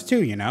serious stuff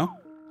too, you know?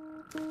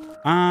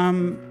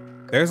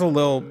 There's a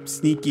little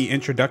sneaky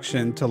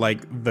introduction to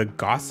like the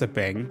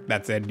gossiping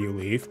that's in New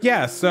Leaf.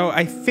 Yeah, so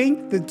I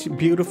think the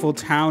beautiful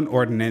town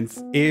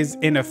ordinance is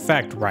in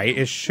effect, right?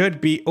 It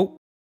should be, oh.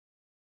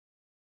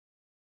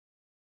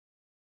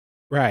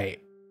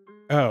 Right.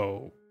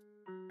 Oh,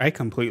 I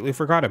completely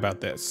forgot about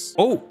this.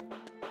 Oh,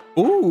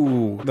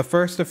 ooh, the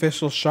first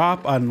official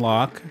shop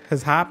unlock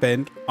has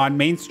happened on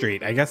Main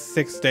Street. I guess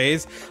 6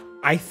 days.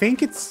 I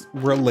think it's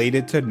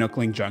related to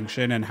Nookling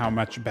Junction and how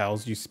much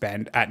bells you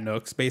spend at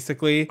Nooks,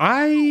 basically.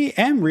 I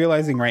am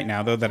realizing right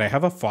now, though, that I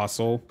have a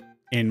fossil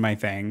in my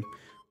thing.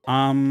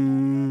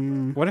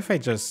 What if I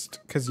just,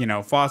 because, you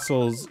know,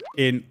 fossils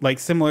in, like,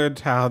 similar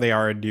to how they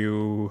are in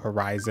New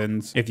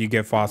Horizons, if you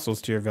give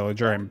fossils to your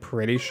villager, I'm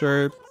pretty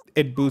sure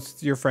it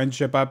boosts your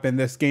friendship up in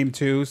this game,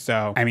 too.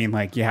 So, I mean,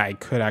 like, yeah, I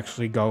could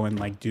actually go and,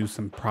 like, do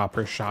some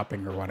proper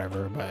shopping or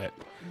whatever, but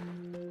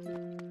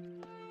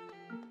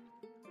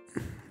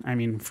I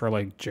mean, for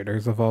like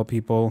Jitters of all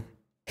people.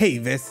 Hey,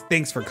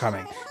 thanks for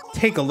coming.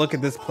 Take a look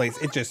at this place.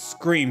 It just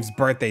screams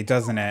birthday,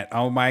 doesn't it?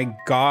 Oh my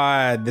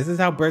God. This is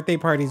how birthday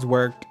parties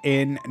work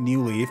in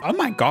New Leaf. Oh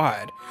my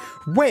God.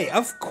 Wait,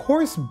 of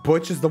course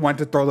Butch is the one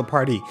to throw the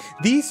party.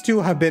 These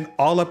two have been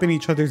all up in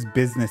each other's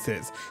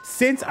businesses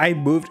since I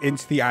moved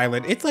into the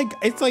island. It's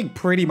like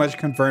pretty much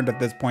confirmed at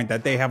this point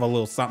that they have a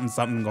little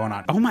something going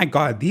on. Oh my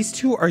God, these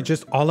two are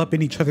just all up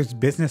in each other's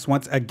business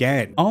once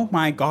again. Oh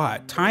my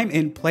God, time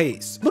and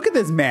place. Look at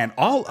this man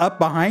all up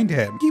behind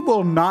him. He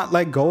will not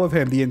let go of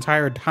him the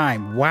entire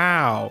time. Wow.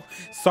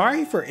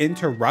 Sorry for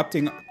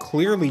interrupting.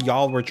 Clearly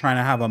y'all were trying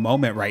to have a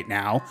moment right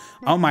now.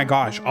 Oh my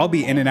gosh, I'll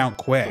be in and out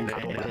quick.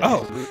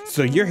 Oh,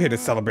 so you're here to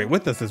celebrate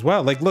with us as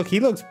well. Like, look, he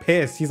looks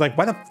pissed. He's like,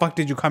 why the fuck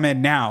did you come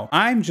in now?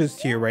 I'm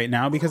just here right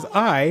now because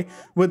I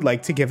would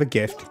like to give a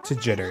gift to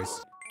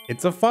Jitters.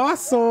 It's a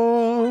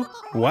fossil.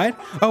 What?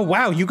 Oh,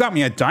 wow, you got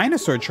me a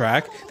dinosaur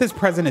track. This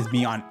present is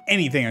beyond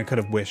anything I could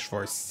have wished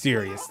for.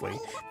 Seriously.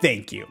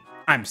 Thank you.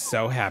 I'm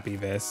so happy,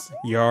 Vis.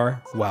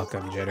 You're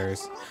welcome,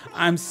 Jitters.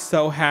 I'm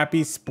so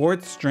happy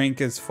sports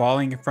drink is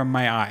falling from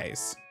my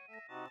eyes.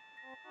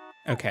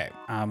 Okay,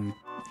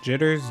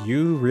 Jitters,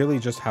 you really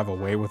just have a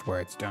way with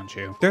words, don't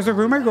you? There's a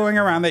rumor going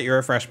around that you're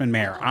a freshman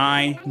mayor.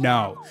 I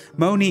know.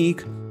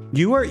 Monique,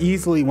 you are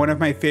easily one of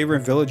my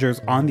favorite villagers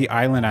on the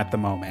island at the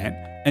moment,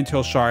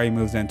 until Shari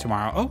moves in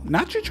tomorrow. Oh,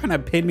 not you trying to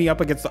pin me up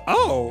against the,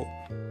 oh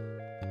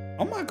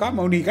my God,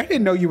 Monique, I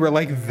didn't know you were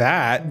like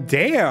that.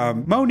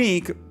 Damn.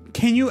 Monique,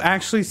 can you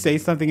actually say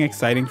something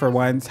exciting for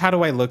once? How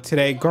do I look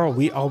today?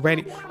 Girl,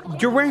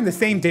 you're wearing the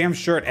same damn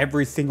shirt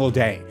every single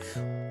day.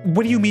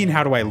 What do you mean,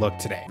 how do I look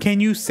today? Can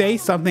you say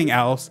something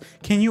else?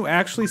 Can you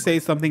actually say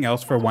something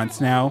else for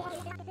once now?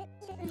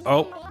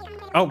 Oh,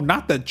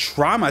 not the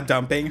trauma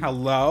dumping.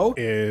 Hello?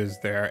 Is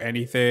there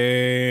anything?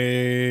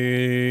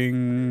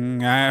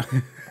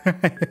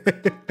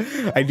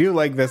 I do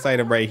like this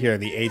item right here,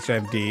 the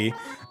HMD.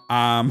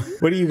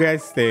 What do you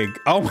guys think?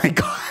 Oh my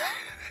God.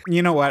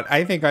 You know what?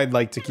 I think I'd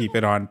like to keep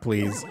it on,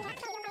 please.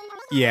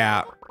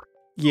 Yeah.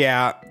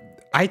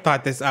 I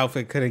thought this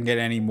outfit couldn't get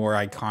any more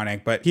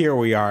iconic, but here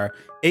we are.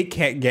 It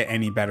can't get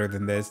any better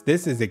than this.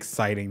 This is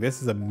exciting.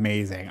 This is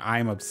amazing.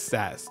 I'm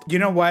obsessed. You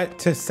know what?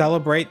 To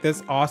celebrate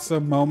this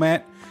awesome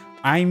moment,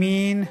 I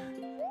mean,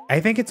 I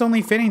think it's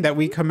only fitting that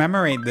we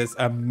commemorate this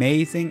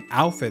amazing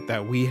outfit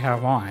that we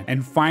have on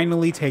and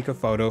finally take a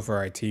photo for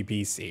our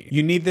TPC.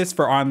 You need this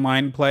for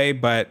online play,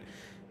 but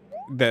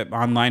the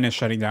online is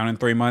shutting down in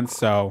 3 months.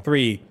 So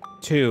 3,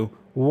 2,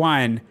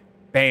 1,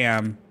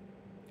 bam.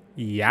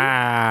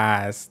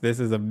 Yes, this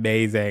is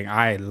amazing.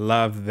 I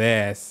love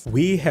this.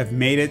 We have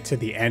made it to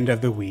the end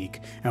of the week.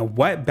 And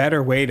what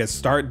better way to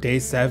start day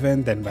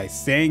 7 than by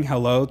saying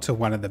hello to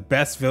one of the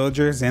best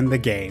villagers in the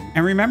game.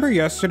 And remember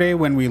yesterday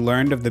when we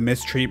learned of the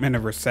mistreatment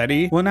of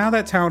Rossetti? Well, now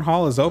that Town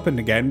Hall is opened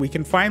again, we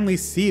can finally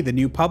see the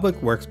new public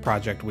works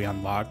project we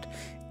unlocked.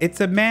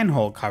 It's a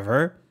manhole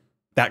cover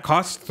that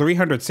costs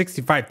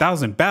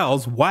 365,000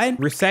 bells. What?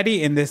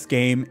 Rossetti in this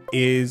game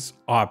is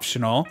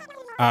optional.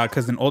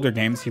 Because in older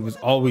games, he was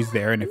always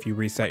there, and if you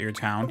reset your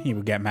town, he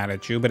would get mad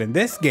at you. But in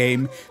this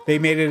game, they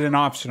made it an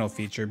optional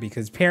feature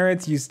because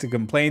parents used to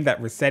complain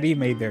that Rossetti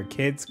made their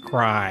kids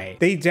cry.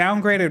 They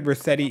downgraded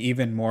Rossetti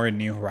even more in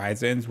New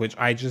Horizons, which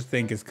I just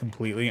think is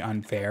completely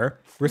unfair.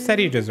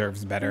 Rossetti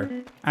deserves better.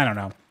 I don't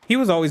know. He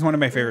was always one of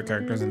my favorite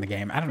characters in the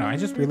game. I don't know. I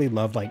just really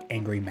love like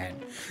angry men.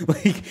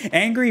 Like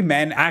angry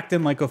men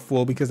acting like a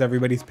fool because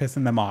everybody's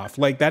pissing them off.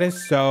 Like that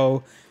is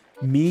so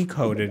me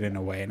coded in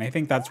a way, and I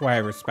think that's why I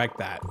respect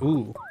that.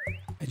 Ooh,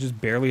 I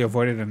just barely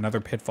avoided another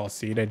pitfall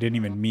seed. I didn't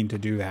even mean to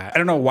do that. I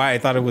don't know why I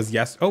thought it was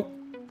yes. Oh,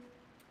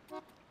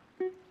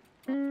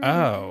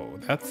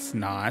 that's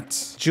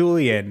not.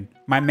 Julian,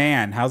 my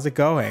man, how's it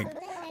going?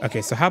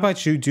 Okay, so how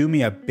about you do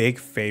me a big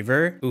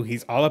favor? Ooh,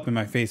 he's all up in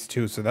my face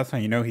too, so that's how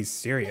you know he's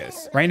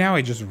serious. Right now,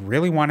 I just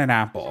really want an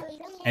apple.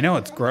 I know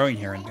it's growing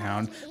here in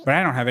town, but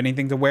I don't have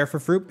anything to wear for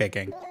fruit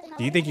picking.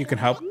 Do you think you can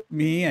help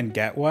me and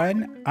get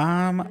one?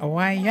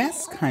 Why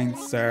yes, kind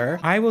sir.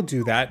 I will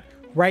do that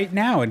right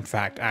now, in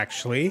fact,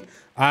 actually.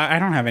 I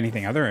don't have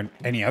any other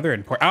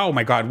important. Oh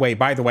my god, wait,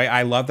 by the way,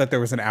 I love that there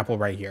was an apple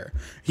right here.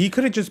 He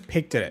could have just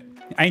picked it.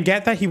 I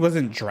get that he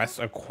wasn't dressed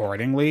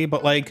accordingly,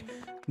 but like,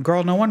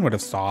 girl, no one would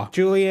have saw.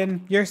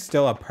 Julian, you're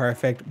still a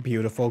perfect,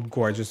 beautiful,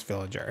 gorgeous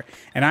villager.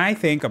 And I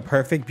think a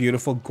perfect,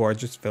 beautiful,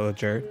 gorgeous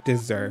villager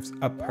deserves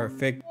a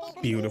perfect,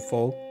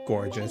 beautiful,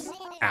 gorgeous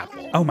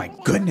apple. Oh my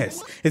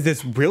goodness, is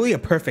this really a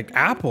perfect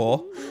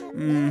apple?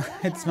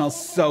 It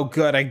smells so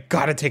good. I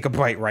gotta take a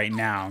bite right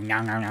now.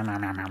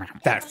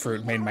 That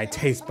fruit made my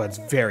taste buds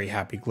very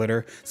happy,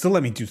 Glitter. So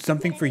let me do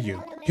something for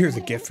you. Here's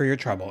a gift for your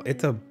trouble.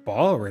 It's a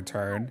ball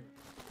return.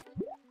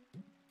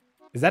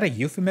 Is that a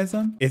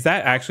euphemism? Is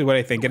that actually what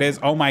I think it is?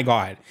 Oh my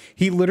god.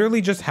 He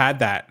literally just had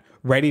that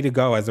ready to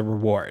go as a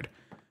reward.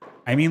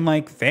 I mean,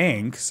 like,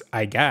 thanks,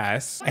 I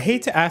guess. I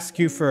hate to ask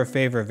you for a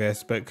favor,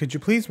 Vis, but could you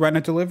please run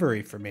a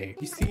delivery for me?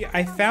 You see,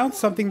 I found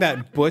something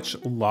that Butch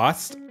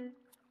lost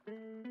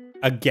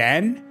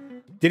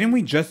again? Didn't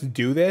we just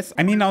do this?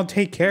 I mean, I'll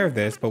take care of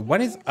this, but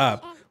what is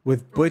up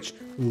with Butch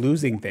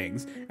losing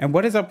things? And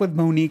what is up with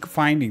Monique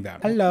finding them?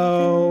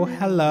 Hello,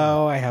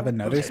 hello, I have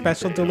another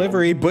special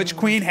delivery. Butch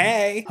Queen,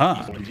 hey!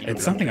 Huh,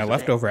 it's something I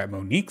left over at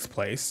Monique's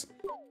place.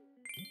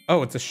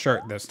 Oh, it's a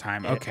shirt this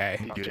time, okay.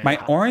 My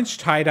orange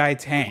tie-dye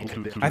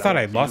tank. I thought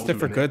I'd lost it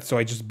for good, so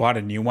I just bought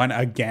a new one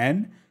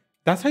again?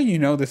 That's how you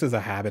know this is a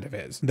habit of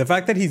his. The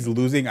fact that he's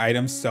losing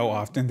items so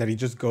often that he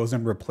just goes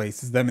and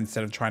replaces them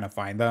instead of trying to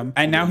find them.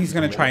 And now he's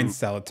gonna try and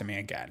sell it to me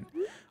again.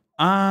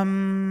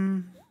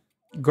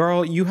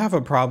 Girl, you have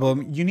a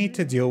problem. You need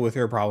to deal with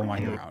your problem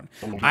on your own.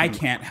 I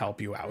can't help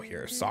you out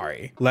here,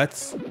 sorry.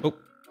 Oh,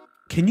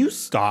 can you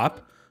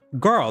stop?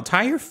 Girl,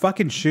 tie your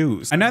fucking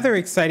shoes. Another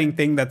exciting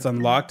thing that's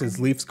unlocked is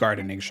Leaf's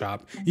gardening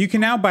shop. You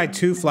can now buy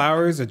 2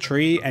 flowers, a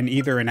tree, and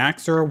either an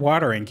axe or a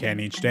watering can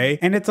each day,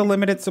 and it's a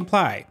limited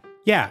supply.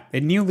 Yeah,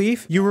 in New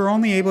Leaf, you were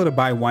only able to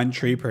buy 1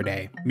 tree per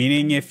day,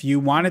 meaning if you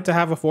wanted to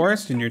have a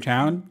forest in your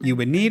town, you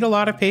would need a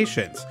lot of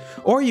patience.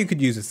 Or you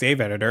could use a save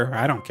editor,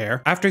 I don't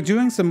care. After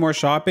doing some more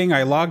shopping,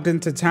 I logged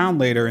into town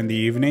later in the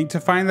evening to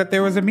find that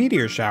there was a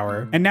meteor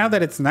shower. And now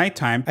that it's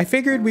nighttime, I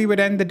figured we would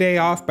end the day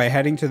off by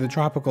heading to the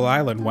tropical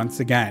island once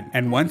again.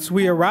 And once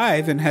we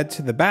arrive and head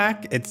to the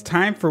back, it's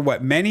time for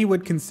what many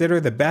would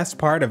consider the best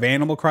part of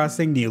Animal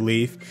Crossing New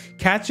Leaf,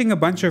 catching a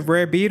bunch of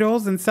rare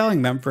beetles and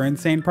selling them for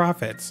insane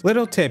profits.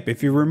 Little tip,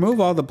 if you remove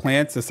all the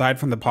plants aside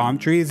from the palm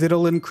trees,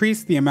 it'll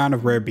increase the amount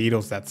of rare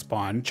beetles that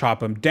spawn.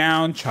 Chop them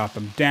down, chop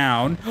them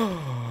down.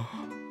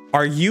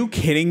 Are you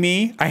kidding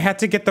me? I had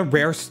to get the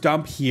rare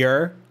stump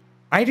here.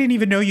 I didn't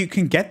even know you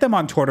can get them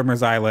on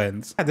Tortimer's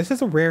Islands. Yeah, this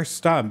is a rare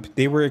stump.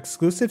 They were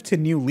exclusive to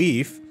New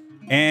Leaf,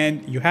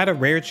 and you had a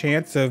rare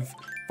chance of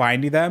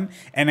finding them.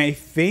 And I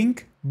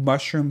think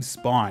mushrooms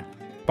spawn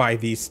by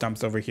these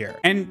stumps over here.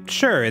 And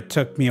sure, it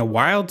took me a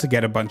while to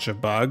get a bunch of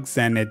bugs,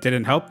 and it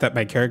didn't help that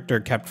my character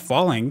kept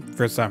falling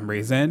for some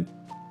reason.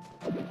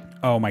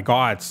 Oh my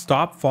god,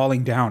 stop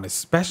falling down,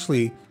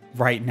 especially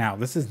right now.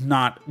 This is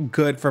not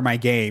good for my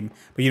game.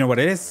 But you know what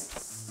it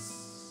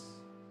is?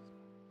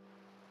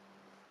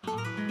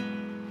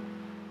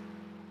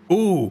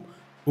 Ooh,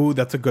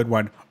 that's a good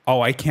one.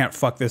 Oh, I can't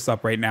fuck this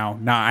up right now.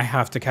 Nah, I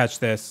have to catch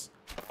this.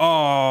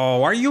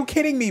 Oh, are you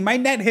kidding me? My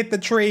net hit the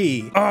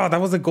tree. Oh,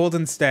 that was a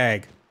golden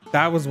stag.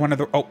 That was one of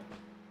the... Oh.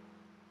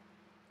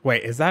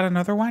 Wait, is that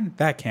another one?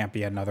 That can't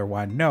be another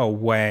one. No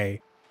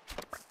way.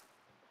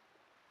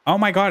 Oh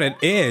my god, it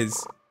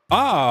is.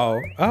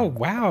 Oh,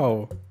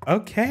 wow.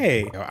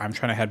 Okay. I'm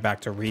trying to head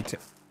back to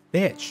retail.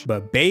 Bitch.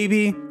 But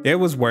baby, it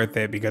was worth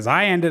it because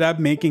I ended up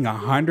making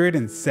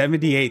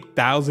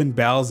 178,000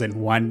 bells in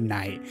one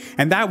night.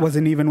 And that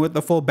wasn't even with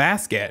the full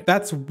basket.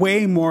 That's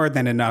way more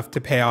than enough to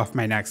pay off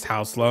my next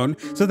house loan.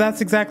 So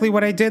that's exactly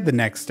what I did the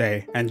next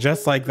day. And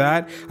just like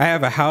that, I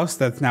have a house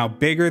that's now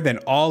bigger than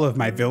all of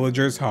my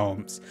villagers'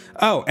 homes.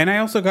 Oh, and I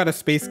also got a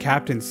space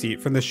captain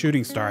seat from the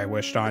shooting star I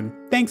wished on.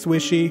 Thanks,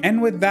 Wishy.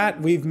 And with that,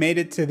 we've made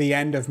it to the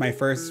end of my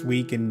first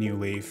week in New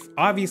Leaf.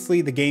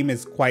 Obviously, the game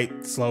is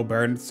quite slow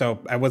burn, so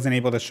I wasn't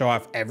able to show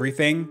off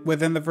everything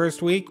within the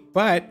first week,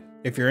 but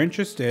if you're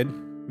interested,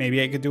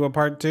 maybe I could do a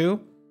part 2.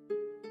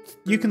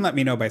 You can let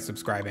me know by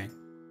subscribing.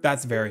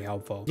 That's very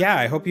helpful. Yeah,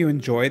 I hope you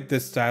enjoyed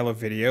this style of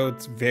video.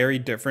 It's very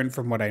different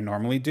from what I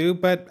normally do,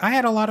 but I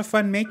had a lot of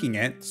fun making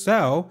it.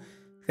 So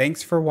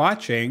thanks for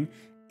watching.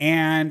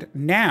 And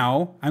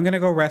now I'm gonna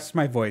go rest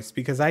my voice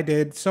because I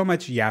did so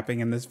much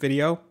yapping in this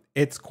video.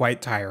 It's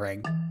quite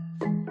tiring.